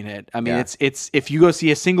using it. I mean, it's if you go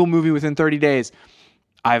see a single movie within 30 days,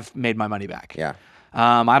 I've made my money back. Yeah.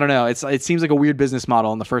 I don't know. It seems like a weird business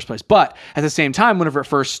model in the first place. But at the same time, whenever it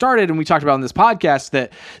first started, and we talked about in this podcast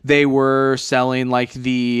that they were selling like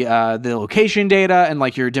the location data and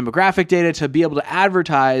like your demographic data to be able to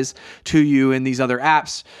advertise to you in these other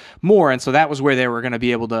apps more. And so that was where they were going to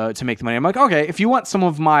be able to make the money. I'm like, okay, if you want some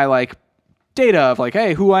of my like data of like,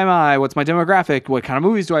 hey, who am I? What's my demographic? What kind of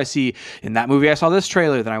movies do I see? In that movie, I saw this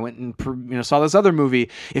trailer. Then I went and saw this other movie.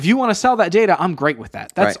 If you want to sell that data, I'm great with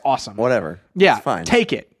that. That's awesome. Whatever. Yeah, it's fine.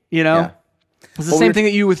 take it. Yeah. It's the same thing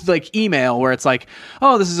that you with like email, where it's like,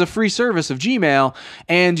 oh, this is a free service of Gmail,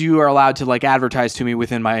 and you are allowed to like advertise to me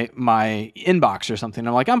within my inbox or something.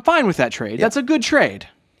 I'm like, I'm fine with that trade. That's a good trade.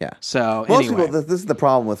 Yeah. So most anyway. people, this is the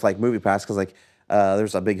problem with like MoviePass because like.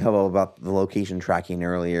 There's a big hubbub about the location tracking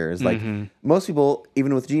earlier. Is like most people,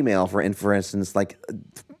 even with Gmail, for instance, like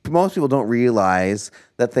most people don't realize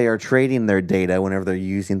that they are trading their data whenever they're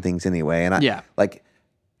using things anyway. And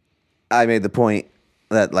I made the point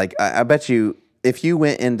that like I bet you if you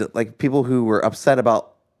went into like people who were upset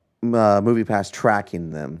about MoviePass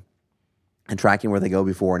tracking them and tracking where they go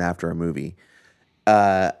before and after a movie,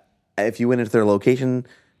 if you went into their location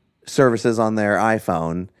services on their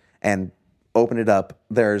iPhone and open it up,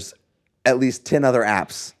 there's at least 10 other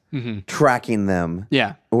apps tracking them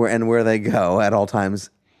where they go at all times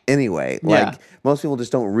anyway. Like most people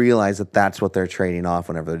just don't realize that that's what they're trading off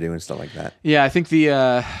whenever they're doing stuff like that. Yeah, I think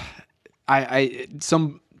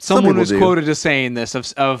someone was quoted as saying this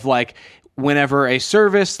of like whenever a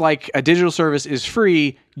service like a digital service is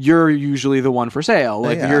free, you're usually the one for sale.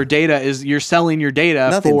 Like your data you're selling your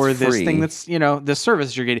data for this thing that's this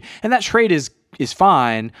service you're getting, and that trade is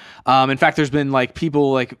fine. In fact, there's been like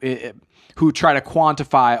people like who try to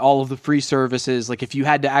quantify all of the free services. Like if you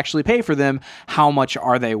had to actually pay for them, how much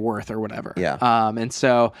are they worth or whatever. Yeah. And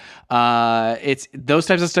so it's those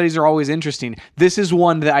types of studies are always interesting. This is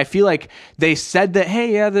one that I feel like they said that,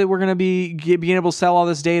 hey, that we're going to be being able to sell all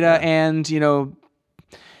this data, and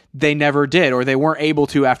they never did, or they weren't able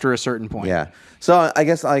to after a certain point. Yeah. So I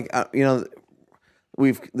guess like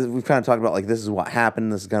we've kind of talked about like this is what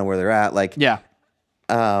happened. This is kind of where they're at. Like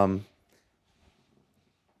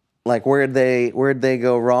like where'd they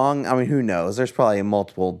go wrong? I mean, who knows? There's probably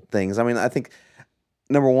multiple things. I mean, I think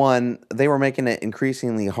number one, they were making it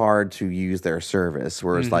increasingly hard to use their service.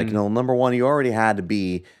 Whereas like number one, you already had to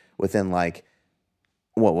be within like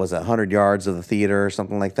what was it, 100 yards of the theater or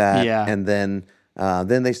something like that. Yeah. And then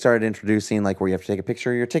they started introducing like where you have to take a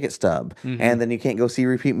picture of your ticket stub, and then you can't go see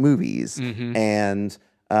repeat movies, and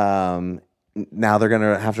now they're going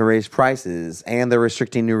to have to raise prices, and they're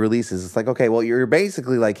restricting new releases. It's like, okay, well, you're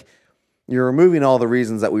basically like you're removing all the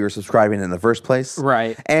reasons that we were subscribing in the first place,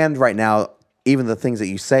 right? And right now, even the things that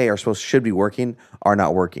you say should be working are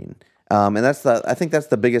not working, and I think that's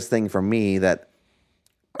the biggest thing for me that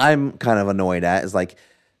I'm kind of annoyed at is like.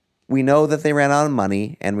 We know that they ran out of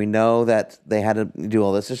money, and we know that they had to do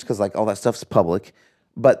all this just because like all that stuff's public.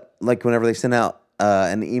 But like whenever they send out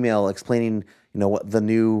an email explaining, what the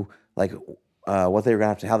new like what they were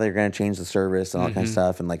gonna how they were gonna change the service and all that kind of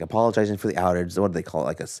stuff, and like apologizing for the outage. What do they call it?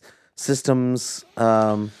 Like a systems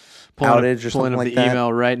outage or something like that. The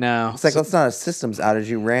email right now. It's like that's not a systems outage.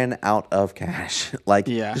 You ran out of cash. Like,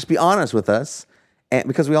 just be honest with us, and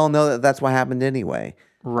because we all know that that's what happened anyway.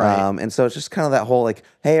 Right. And so it's just kind of that whole like,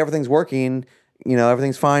 hey, everything's working,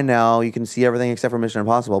 everything's fine now. You can see everything except for Mission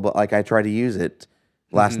Impossible. But like I tried to use it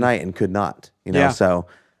last night and could not, So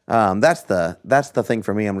that's the thing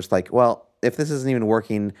for me. I'm just like, well, if this isn't even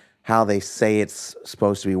working how they say it's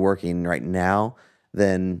supposed to be working right now,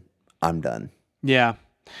 then I'm done. Yeah.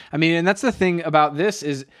 I mean, and that's the thing about this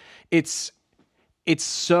is it's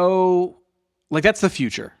so like that's the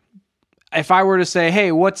future. if I were to say,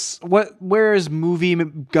 hey, where is movie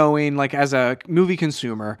going, like as a movie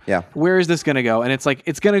consumer? Yeah. Where is this going to go? And it's like,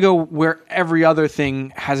 it's going to go where every other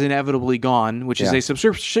thing has inevitably gone, which is Yeah. a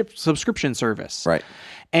subscription service. Right.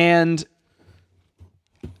 And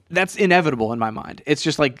that's inevitable in my mind. It's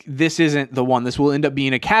just like, this isn't the one. This will end up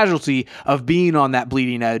being a casualty of being on that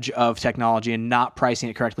bleeding edge of technology and not pricing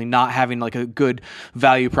it correctly, not having like a good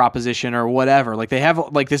value proposition or whatever. Like they have,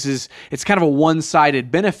 like, it's kind of a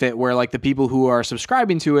one-sided benefit where like the people who are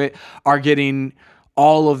subscribing to it are getting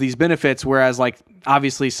all of these benefits, whereas like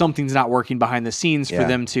obviously something's not working behind the scenes for Yeah.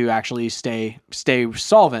 them to actually stay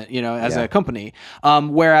solvent, as Yeah. a company.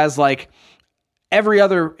 Whereas like every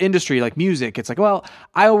other industry, like music, it's like, well,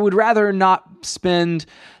 I would rather not spend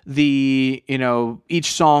the,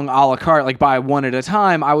 each song a la carte, like buy one at a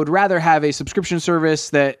time. I would rather have a subscription service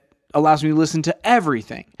that allows me to listen to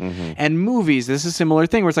everything. And movies, this is a similar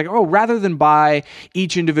thing where it's like, oh, rather than buy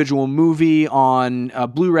each individual movie on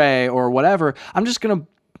Blu-ray or whatever, I'm just going to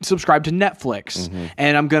subscribe to Netflix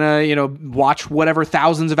and I'm gonna watch whatever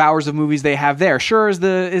thousands of hours of movies they have there. Sure, is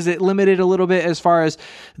it limited a little bit as far as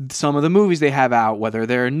some of the movies they have out, whether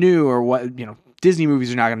they're new or what, Disney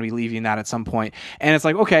movies are not going to be leaving that at some point. And it's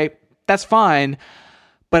like, okay, that's fine,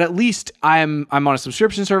 but at least I'm on a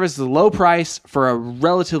subscription service. It's a low price for a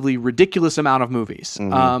relatively ridiculous amount of movies.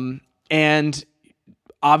 And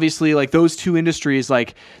obviously, like those two industries,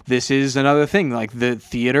 like this is another thing, like the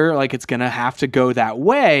theater, like it's going to have to go that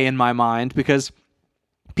way in my mind because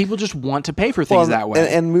people just want to pay for things that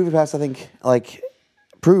way. And MoviePass, I think, like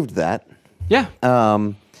proved that. Yeah.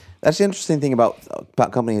 That's the interesting thing about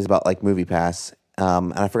companies about like MoviePass.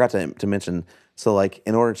 And I forgot to mention. So like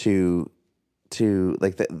in order to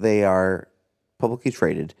like they are publicly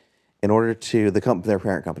traded. In order to their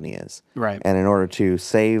parent company is Right. and in order to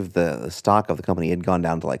save the stock of the company, it had gone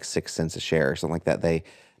down to like 6 cents a share or something like that. They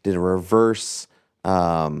did a reverse.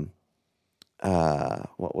 What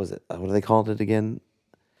was it? What do they called it again?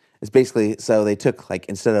 It's basically so they took like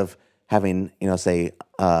instead of having say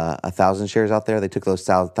 1,000 shares out there, they took those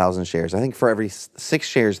 1,000 shares. I think for every 6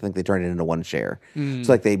 shares, I think they turned it into 1 share.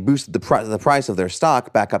 So like they boosted the price of their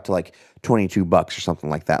stock back up to like $22 or something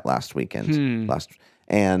like that last weekend.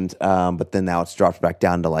 And but then now it's dropped back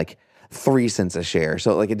down to like 3 cents a share.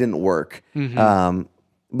 So like it didn't work. But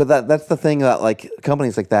that's the thing that like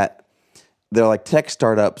companies like that, they're like tech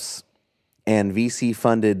startups and VC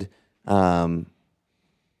funded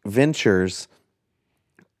ventures.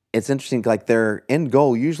 It's interesting. Like their end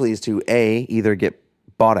goal usually is to either get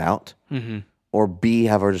bought out or B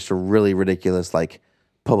have just a really ridiculous like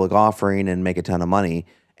public offering and make a ton of money.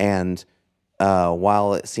 And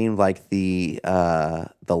while it seemed like the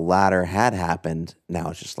latter had happened, now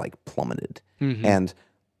it's just like plummeted. And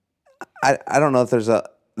I don't know if there's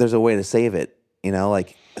a way to save it.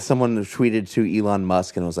 Like someone tweeted to Elon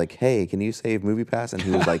Musk and was like, "Hey, can you save MoviePass?" And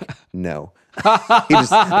he was like, "No."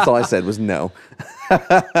 That's all I said was no.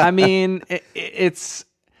 I mean, it's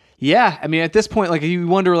yeah. I mean, at this point, like you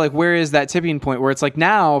wonder, like where is that tipping point where it's like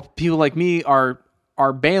now people like me are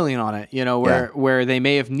bailing on it, where they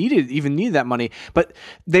may have needed that money, but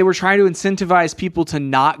they were trying to incentivize people to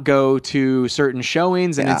not go to certain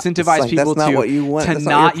showings and incentivize people to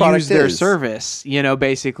not use their service,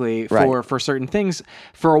 basically for certain things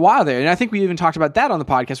for a while there. And I think we even talked about that on the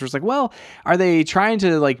podcast where it's like, well, are they trying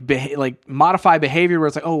to like modify behavior where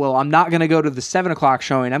it's like, oh, well, I'm not going to go to the 7:00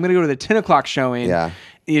 showing. I'm going to go to the 10:00 showing. Yeah.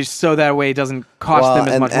 So that way it doesn't cost them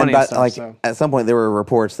as much money. And stuff, at some point there were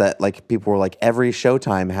reports that like people were like every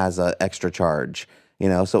Showtime has an extra charge,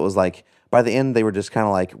 so it was like by the end they were just kind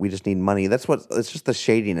of like we just need money. It's just the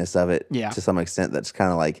shadiness of it to some extent. That's kind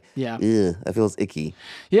of like that feels icky.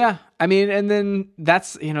 Yeah, I mean, and then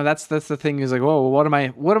that's the thing is like, whoa, what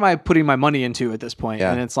am I putting my money into at this point?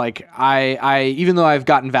 Yeah. And it's like I even though I've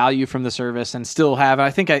gotten value from the service and still have, I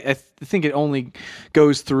think it only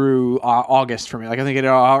goes through August for me. Like I think it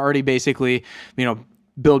already basically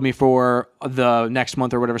billed me for the next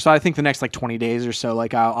month or whatever. So I think the next like 20 days or so,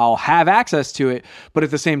 like I'll have access to it. But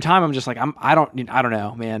at the same time, I'm just like I don't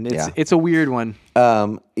know, man. It's a weird one.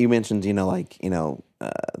 You mentioned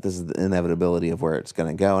this is the inevitability of where it's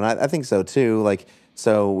going to go, and I think so too. Like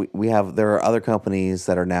so there are other companies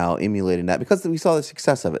that are now emulating that because we saw the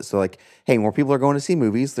success of it. So like, hey, more people are going to see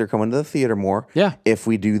movies. They're coming to the theater more. Yeah. If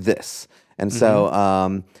we do this, and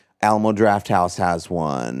so. Alamo Drafthouse has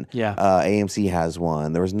one. Yeah. AMC has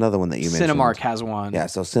one. There was another one that you mentioned. Cinemark has one. Yeah,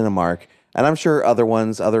 so Cinemark. And I'm sure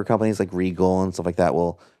other companies like Regal and stuff like that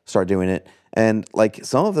will start doing it. And like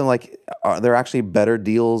some of them, like they're actually better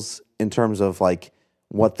deals in terms of like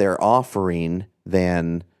what they're offering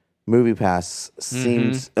than MoviePass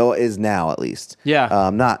seems is now at least. Yeah.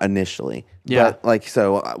 Not initially. Yeah. But like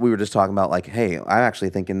so we were just talking about like, hey, I'm actually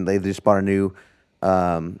thinking they just bought a new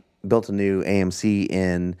built a new AMC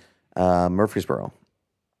in Murfreesboro.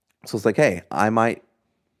 So it's like, hey, I might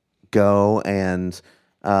go and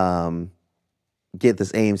get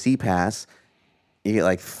this AMC pass. You get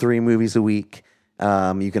like 3 movies a week.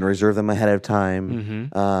 You can reserve them ahead of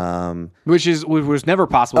time. Which was never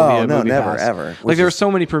possible via no, Movie never, Pass. ever. Like there were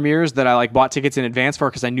so many premieres that I like bought tickets in advance for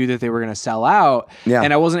because I knew that they were going to sell out. Yeah.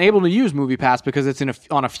 And I wasn't able to use Movie Pass because it's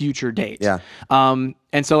on a future date. Yeah.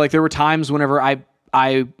 And so like there were times whenever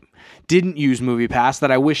I didn't use Movie Pass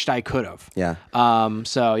that I wished I could have. Yeah.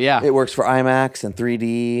 So yeah. It works for IMAX and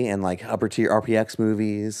 3D and like upper tier RPX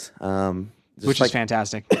movies. Which is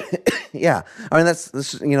fantastic. Yeah, I mean that's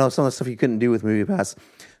some of the stuff you couldn't do with MoviePass.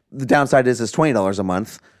 The downside is it's $20 a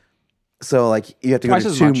month, so like you have to go Twice to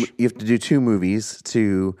as two. much. You have to do 2 movies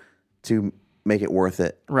to make it worth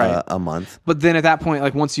it. Right. A month. But then at that point,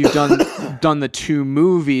 like once you've done the 2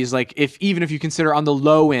 movies, like even if you consider on the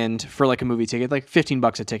low end for like a movie ticket, like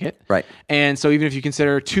 $15 a ticket. Right. And so even if you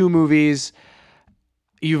consider 2 movies,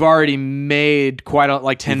 you've already made quite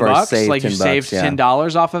like $10. saved Like you $10, saved yeah.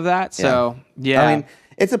 $10 off of that. So yeah. I mean,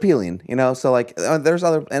 it's appealing, So like, there's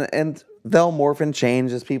other and they'll morph and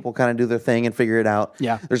change as people kind of do their thing and figure it out.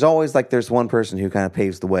 Yeah. There's always like there's one person who kind of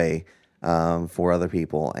paves the way for other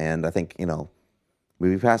people, and I think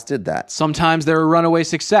MoviePass did that. Sometimes they're a runaway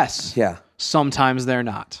success. Yeah. Sometimes they're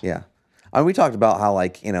not. Yeah. I mean, we talked about how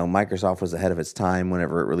Microsoft was ahead of its time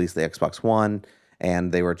whenever it released the Xbox One,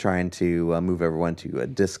 and they were trying to move everyone to a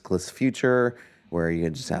diskless future where you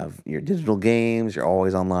just have your digital games, you're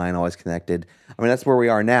always online, always connected. I mean, that's where we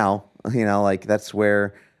are now. That's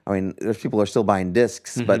where, there's people who are still buying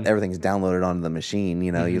discs, but everything's downloaded onto the machine.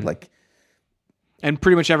 You'd like... And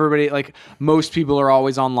pretty much everybody, like most people are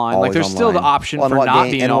always online. Like there's still the option for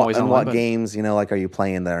not being always online. And what games, are you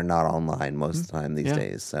playing that are not online most of the time these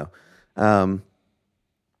days? So,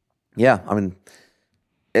 yeah,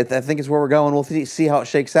 I think it's where we're going. We'll see how it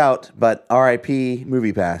shakes out, but RIP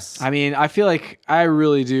MoviePass. I mean, I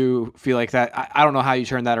really do feel like that. I don't know how you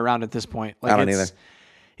turn that around at this point. Like I don't either.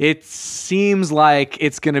 It seems like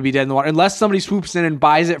it's going to be dead in the water unless somebody swoops in and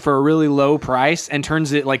buys it for a really low price and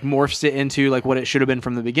turns it morphs it into like what it should have been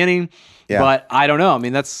from the beginning. Yeah. But I don't know. I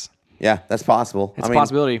mean, that's possible. It's a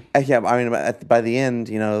possibility. Yeah, by the end,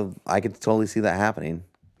 I could totally see that happening.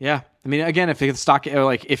 Yeah. I mean, again, if the stock or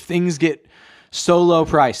like if things get so low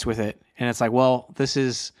priced with it and it's like, well, this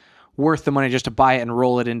is worth the money just to buy it and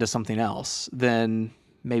roll it into something else, then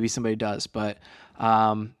maybe somebody does. But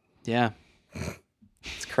yeah.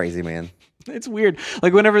 It's crazy, man. It's weird.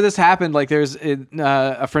 Like whenever this happened, like there's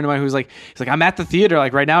a friend of mine who's like, he's like, I'm at the theater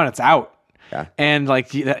like right now and it's out. Yeah. And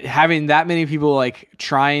like having that many people like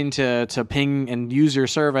trying to ping and use your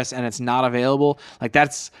service and it's not available, like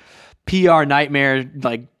that's PR nightmare,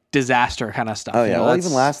 like disaster kind of stuff. Oh yeah. Well,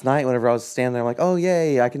 even last night, whenever I was standing there, I'm like, oh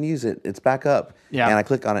yay, I can use it. It's back up. Yeah. And I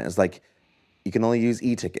click on it. It's like, you can only use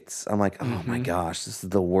e-tickets. I'm like, oh my gosh, this is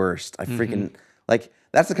the worst. I freaking like.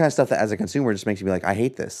 That's the kind of stuff that as a consumer just makes me be like, I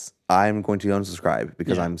hate this. I'm going to unsubscribe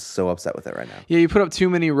because I'm so upset with it right now. Yeah, you put up too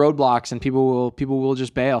many roadblocks and people will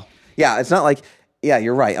just bail. Yeah, it's not like, yeah,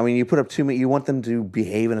 you're right. I mean, you put up too many, you want them to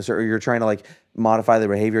behave in a certain, you're trying to like modify their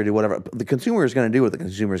behavior, do whatever. The consumer is going to do what the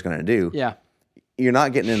consumer is going to do. Yeah. You're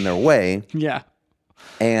not getting in their way. Yeah.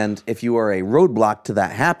 And if you are a roadblock to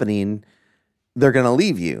that happening, they're going to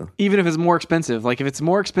leave you. Even if it's more expensive. Like if it's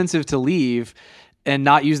more expensive to leave and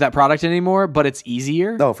not use that product anymore, but it's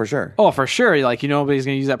easier. Oh, for sure. Oh, for sure. Like, nobody's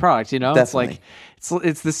going to use that product, Definitely.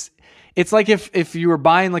 It's like if you were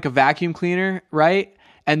buying like a vacuum cleaner, right?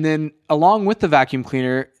 And then along with the vacuum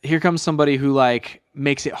cleaner, here comes somebody who like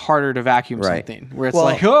makes it harder to vacuum something. Where it's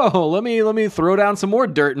like, oh, let me throw down some more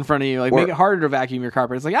dirt in front of you, like make it harder to vacuum your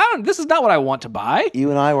carpet. It's like, this is not what I want to buy.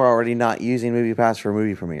 You and I were already not using MoviePass for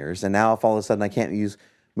movie premieres, and now if all of a sudden I can't use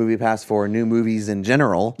MoviePass for new movies in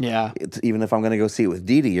general, even if I'm going to go see it with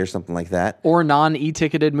Dee or something like that, or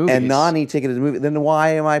non-e-ticketed movies, and non-e-ticketed movie, then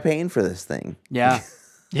why am I paying for this thing? Yeah.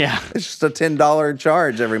 Yeah. It's just a $10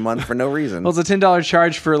 charge every month for no reason. Well, it's a $10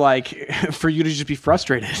 charge for for you to just be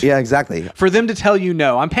frustrated. Yeah, exactly. For them to tell you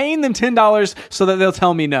no. I'm paying them $10 so that they'll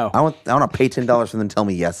tell me no. I want to pay $10 for them to tell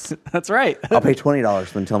me yes. That's right. I'll pay $20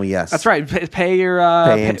 for them to tell me yes. That's right. Pay your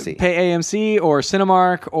AMC. Pay AMC or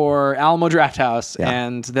Cinemark or Alamo Drafthouse,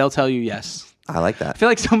 and they'll tell you yes. I like that. I feel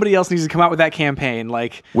like somebody else needs to come out with that campaign.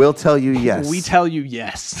 Like, we'll tell you yes. We tell you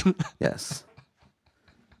yes. Yes.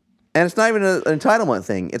 And it's not even an entitlement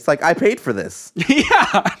thing. It's like, I paid for this.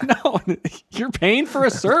 Yeah, no, you're paying for a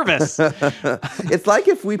service. It's like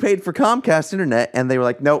if we paid for Comcast internet and they were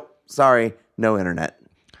like, nope, sorry, no internet.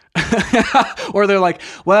 Or they're like,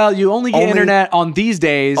 well, you only get internet on these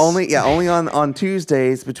days. Only on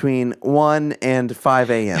Tuesdays between 1 and 5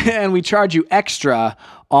 a.m. And we charge you extra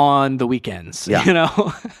on the weekends. Yeah. You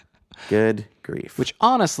know? Good grief. Which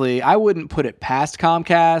honestly, I wouldn't put it past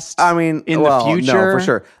Comcast. I mean, in the future. No, for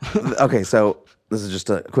sure. Okay, so this is just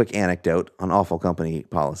a quick anecdote on awful company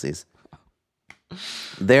policies.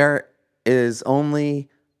 There is only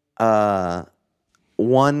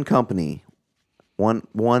one company,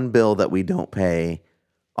 one bill that we don't pay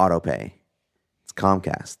auto pay. It's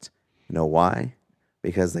Comcast. You know why?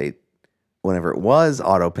 Because whenever it was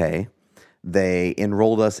auto pay, they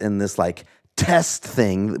enrolled us in this like test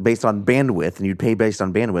thing based on bandwidth, and you'd pay based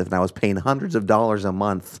on bandwidth, and I was paying hundreds of dollars a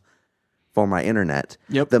month for my internet.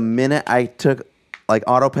 Yep. The minute I took like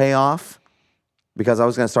auto pay off, because I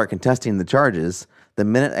was going to start contesting the charges, the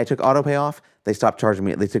minute I took auto pay off, they stopped charging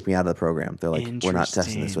me. They took me out of the program. They're like, we're not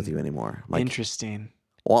testing this with you anymore. I'm like, interesting.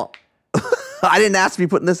 well, I didn't ask to be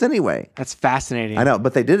put in this anyway. That's fascinating. I know,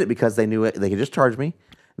 but they did it because they knew it. They could just charge me.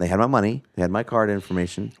 They had my money. They had my card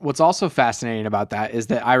information. What's also fascinating about that is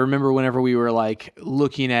that I remember whenever we were like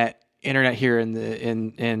looking at internet here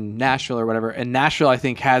in Nashville or whatever, and Nashville I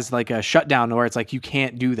think has like a shutdown where it's like you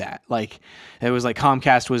can't do that. Like it was like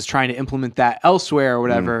Comcast was trying to implement that elsewhere or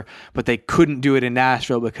whatever, but they couldn't do it in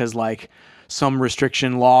Nashville because like some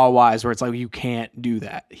restriction law wise where it's like you can't do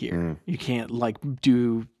that here. You can't like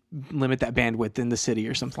limit that bandwidth in the city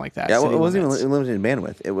or something like that. Yeah, well, it wasn't limits. even limited in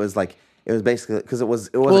bandwidth. It was like it was basically because it was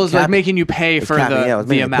like making you pay for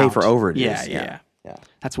the amount. Pay for overages. Yeah.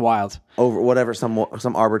 That's wild. Over whatever some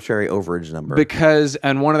arbitrary overage number. Because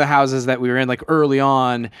and one of the houses that we were in like early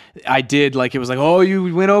on, I did like it was like, oh,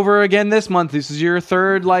 you went over again this month. This is your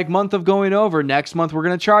third like month of going over. Next month we're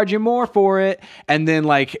gonna charge you more for it. And then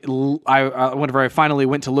like whenever I finally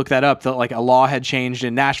went to look that up, that like a law had changed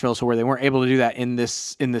in Nashville, so where they weren't able to do that in the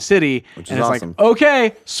city. Which and is it's awesome. like,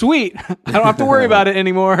 okay, sweet, I don't have to worry about it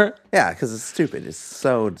anymore. Yeah, because it's stupid. It's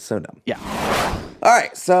so dumb. Yeah. All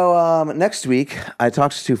right, so next week I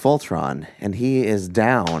talked to Fultron, and he is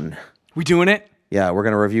down. We doing it? Yeah, we're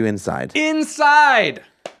gonna review Inside. Inside.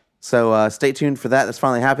 So stay tuned for that. That's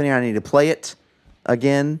finally happening. I need to play it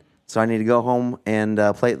again, so I need to go home and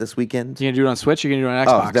play it this weekend. You gonna do it on Switch? Or you gonna do it on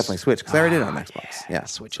Xbox? Oh, definitely Switch because I already did it on Xbox. Yeah,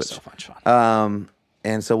 Switch is so much fun.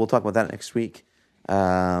 And so we'll talk about that next week.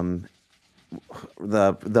 The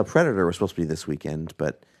Predator was supposed to be this weekend,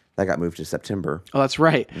 but that got moved to September. Oh, that's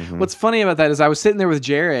right. What's funny about that is I was sitting there with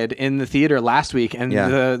Jared in the theater last week, and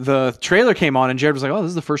the trailer came on, and Jared was like, "Oh, this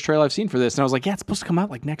is the first trailer I've seen for this." And I was like, "Yeah, it's supposed to come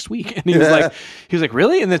out like next week." And he was like,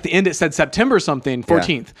 "Really?" And at the end, it said September something,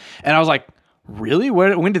 14th. And I was like, "Really?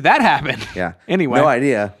 When did that happen?" Yeah. Anyway, no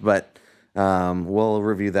idea, but we'll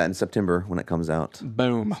review that in September when it comes out.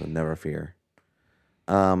 Boom. So never fear.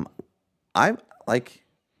 I'm like,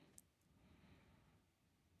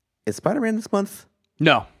 is Spider-Man this month?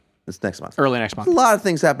 No. It's next month. Early next month. A lot of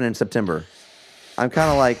things happen in September. I'm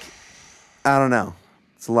kind of like, I don't know.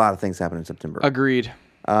 It's a lot of things happen in September. Agreed.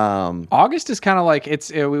 August is kind of like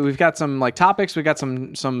we've got some like topics, we've got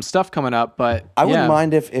some stuff coming up, but I wouldn't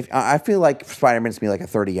mind if I feel like Spider-Man's gonna be like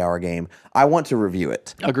a 30-hour game. I want to review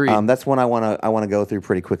it. Agreed. That's one I want to go through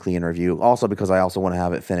pretty quickly and review. Also because I also want to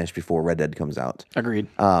have it finished before Red Dead comes out. Agreed.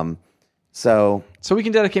 So we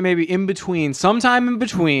can dedicate maybe sometime in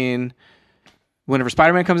between whenever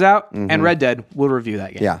Spider-Man comes out and Red Dead, we'll review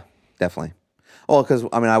that game. Yeah, definitely. Well, because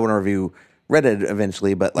I want to review Red Dead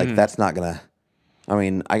eventually, but like that's not gonna.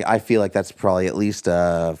 I feel like that's probably at least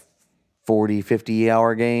a 40,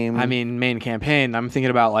 50-hour game. Main campaign. I'm thinking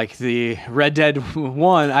about like the Red Dead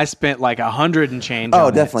 1. I spent like 100 and change. Oh,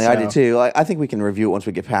 on definitely, it, I did too. I think we can review it once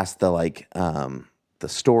we get past the the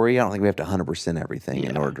story. I don't think we have to 100% everything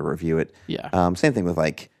in order to review it. Yeah. Same thing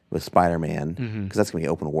with Spider-Man, because that's gonna be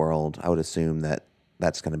open world. I would assume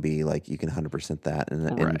that's gonna be like you can 100% that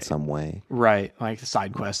in some way. Right, like the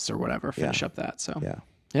side quests or whatever. Finish up that. So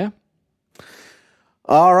yeah.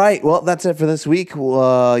 All right. Well, that's it for this week.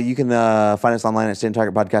 You can find us online at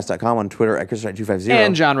StayOnTargetPodcast.com, on Twitter at ChrisWright250.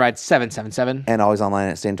 And JohnWright777. And always online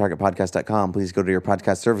at StayOnTargetPodcast.com. Please go to your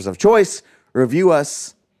podcast service of choice. Review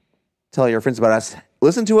us. Tell your friends about us.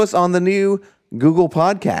 Listen to us on the new Google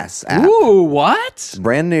Podcasts app. Ooh, what?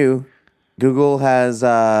 Brand new. Google has,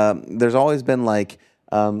 there's always been like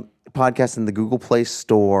podcasts in the Google Play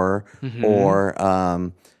Store or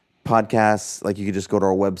podcasts, like you could just go to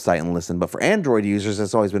our website and listen. But for Android users,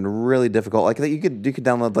 it's always been really difficult. Like you could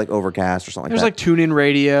download like Overcast or something There's like that. There's like TuneIn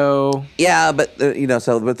Radio. Yeah, but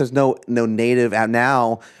but there's no native app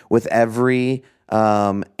now. With every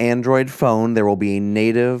Android phone, there will be a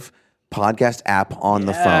native podcast app on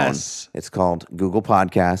the Yes. phone. It's called Google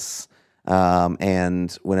Podcasts.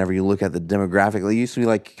 And whenever you look at the demographic, it used to be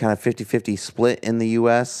like kind of 50-50 split in the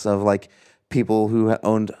US of like people who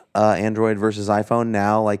owned Android versus iPhone.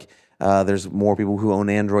 Now, like there's more people who own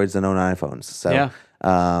Androids than own iPhones. So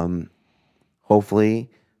hopefully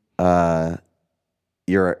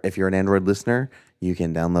if you're an Android listener, you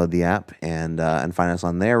can download the app and find us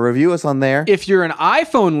on there. Review us on there. If you're an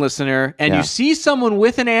iPhone listener and you see someone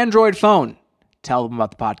with an Android phone, tell them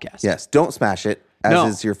about the podcast. Yes, don't smash it,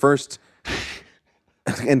 as is your first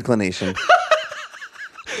inclination.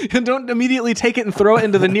 Don't immediately take it and throw it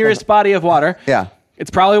into the nearest body of water. Yeah.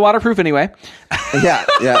 It's probably waterproof anyway. Yeah.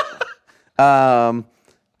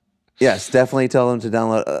 Yes, definitely tell them to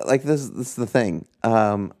download. Like this is the thing.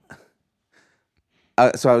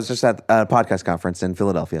 So I was just at a podcast conference in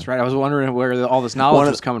Philadelphia. That's right. I was wondering where all this knowledge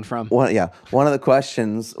was coming from. One of the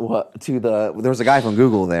questions there was a guy from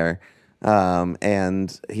Google there,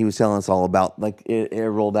 and he was telling us all about like it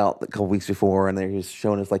rolled out a couple weeks before, and he was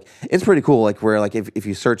showing us like it's pretty cool. Like where like if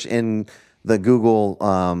you search in the Google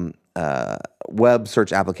web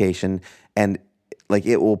search application, and like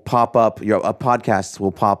it will pop up podcasts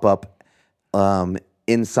will pop up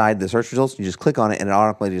inside the search results. You just click on it, and it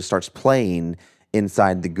automatically just starts playing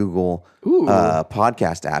inside the Google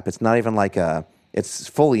podcast app. It's not even like it's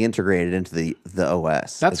fully integrated into the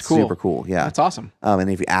OS. It's cool. Super cool. Yeah. That's awesome. And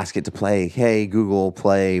if you ask it to play, hey, Google,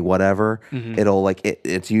 play whatever, it'll like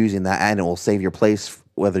it's using that, and it will save your place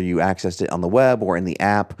whether you accessed it on the web or in the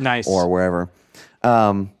app or wherever.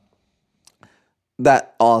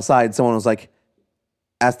 That all aside, someone was like,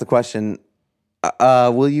 asked the question,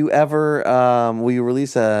 will you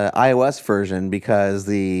release a iOS version because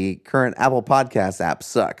the current Apple Podcast app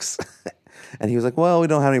sucks? And he was like, well, we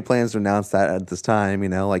don't have any plans to announce that at this time,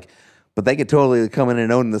 but they could totally come in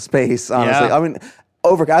and own the space, honestly. Yeah. I mean,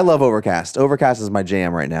 I love Overcast. Overcast is my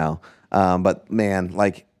jam right now. But man,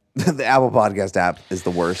 like the Apple Podcast app is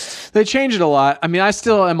the worst. They changed it a lot. I mean, I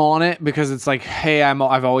still am on it because it's like, hey,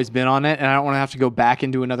 I've always been on it, and I don't want to have to go back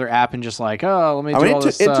into another app and just like, let me do all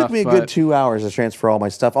this stuff. It took me a good 2 hours to transfer all my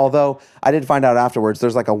stuff, although I did find out afterwards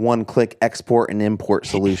there's like a one-click export and import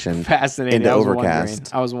solution Fascinating. into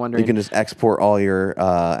Overcast. I was wondering. You can just export all your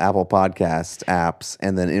Apple Podcast apps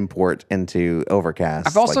and then import into Overcast.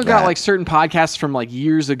 I've also got like certain podcasts from like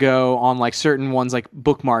years ago on like certain ones like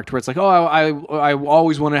bookmarked where it's like, I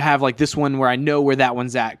always want to have like this one where I know where that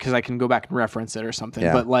one's at because I can go back and reference it or something.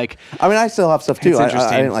 Yeah. But like, I mean, I still have stuff too.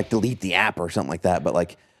 I didn't like delete the app or something like that, but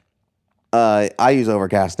like, I use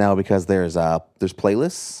Overcast now because there's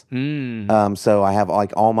playlists. So I have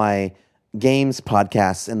like all my games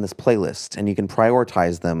podcasts in this playlist, and you can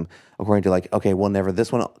prioritize them according to like, okay, whenever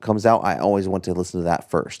this one comes out, I always want to listen to that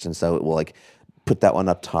first, and so it will like put that one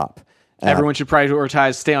up top. Everyone should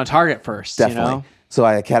prioritize stay on target first. Definitely. So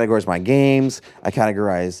I categorize my games. I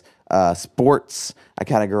categorize sports. I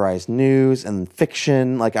categorize news and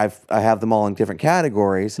fiction. Like I have them all in different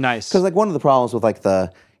categories. Nice. Because like one of the problems with like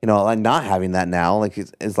like not having that now, like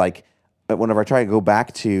is like whenever I try to go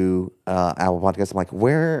back to Apple Podcasts, I'm like,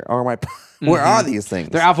 where are these things?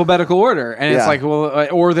 They're alphabetical order, and it's like, well,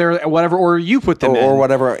 or they're whatever order you put them in, or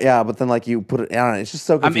whatever. Yeah, but then like you put it on. It's just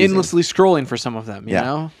so confusing. I'm endlessly scrolling for some of them. You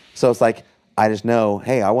know. So it's like I just know,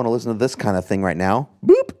 hey, I want to listen to this kind of thing right now.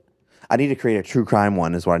 Boop. I need to create a true crime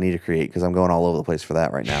one is what I need to create because I'm going all over the place for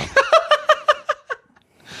that right now.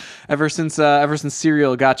 Ever since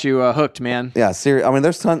Serial got you hooked, man. Yeah, Serial. I mean,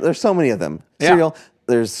 there's so many of them. Serial.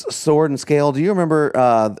 There's Sword and Scale. Do you remember?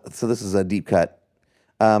 So this is a deep cut.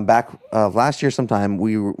 Back last year sometime,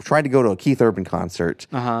 we tried to go to a Keith Urban concert,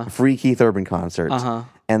 a free Keith Urban concert,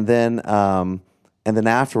 and then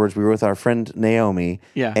afterwards we were with our friend Naomi,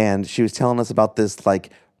 and she was telling us about this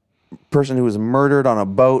like person who was murdered on a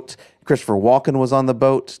boat. Christopher Walken was on the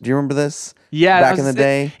boat. Do you remember this? Yeah, back in the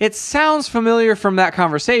day. It sounds familiar from that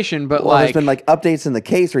conversation, but there's been like updates in the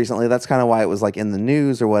case recently. That's kind of why it was like in the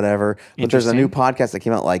news or whatever. But there's a new podcast that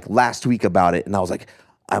came out like last week about it, and I was like,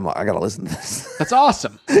 I gotta listen to this. That's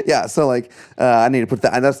awesome. Yeah, so like I need to put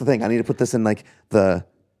that. And that's the thing. I need to put this in like the.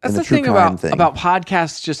 That's the thing about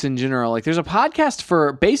podcasts just in general. Like there's a podcast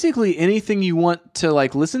for basically anything you want to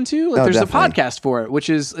like listen to. Like there's definitely a podcast for it, which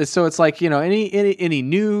is so it's like, any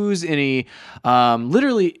news, any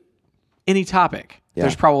literally any topic. Yeah.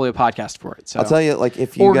 There's probably a podcast for it. So I'll tell you, like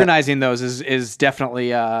if you organizing those is definitely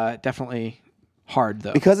hard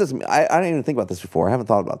though. Because I didn't even think about this before. I haven't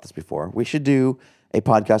thought about this before. We should do a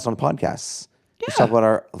podcast on podcasts. Yeah. Let's talk about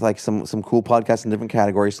our like some cool podcasts in different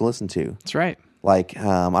categories to listen to. That's right. Like,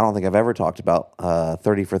 I don't think I've ever talked about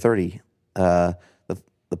 30 for 30, the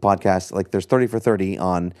podcast. Like, there's 30 for 30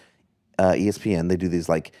 on ESPN. They do these,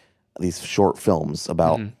 like, these short films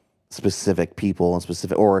about Mm-hmm. specific people and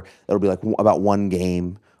specific, or it'll be like about one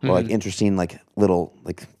game or Mm-hmm. like interesting, like little,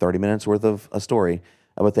 like 30 minutes worth of a story.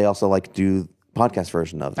 But they also like do podcast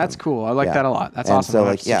version of them. That's cool. I like Yeah. that a lot. That's And awesome. so, I'm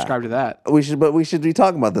gonna like, yeah. subscribe to that. We should be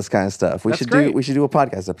talking about this kind of stuff. That's great. We should do a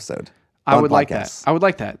podcast episode. I on would like that. podcasts. I would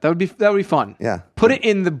like that. That would be fun. Yeah. Put it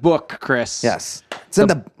in the book, Chris. Yes. It's in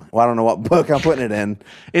the well, I don't know what book I'm putting it in.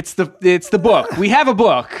 It's the book. We have a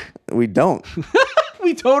book. We don't.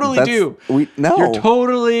 We totally That's- do. no. You're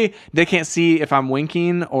totally. They can't see if I'm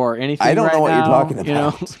winking or anything. I don't right know what you're now, talking You know?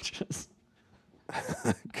 about. Just-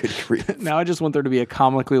 Good grief. now I just want there to be a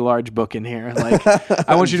comically large book in here. Like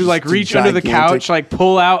I want you to like Just a reach under the gigantic- couch, like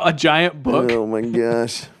pull out a giant book. Oh my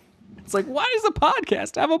gosh. It's like, why does the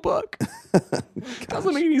podcast have a book?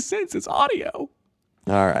 Doesn't make any sense. It's audio.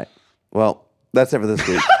 All right. Well, that's it for this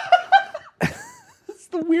week. It's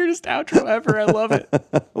the weirdest outro ever. I love it.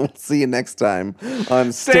 We'll see you next time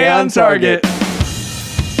on Stay on target.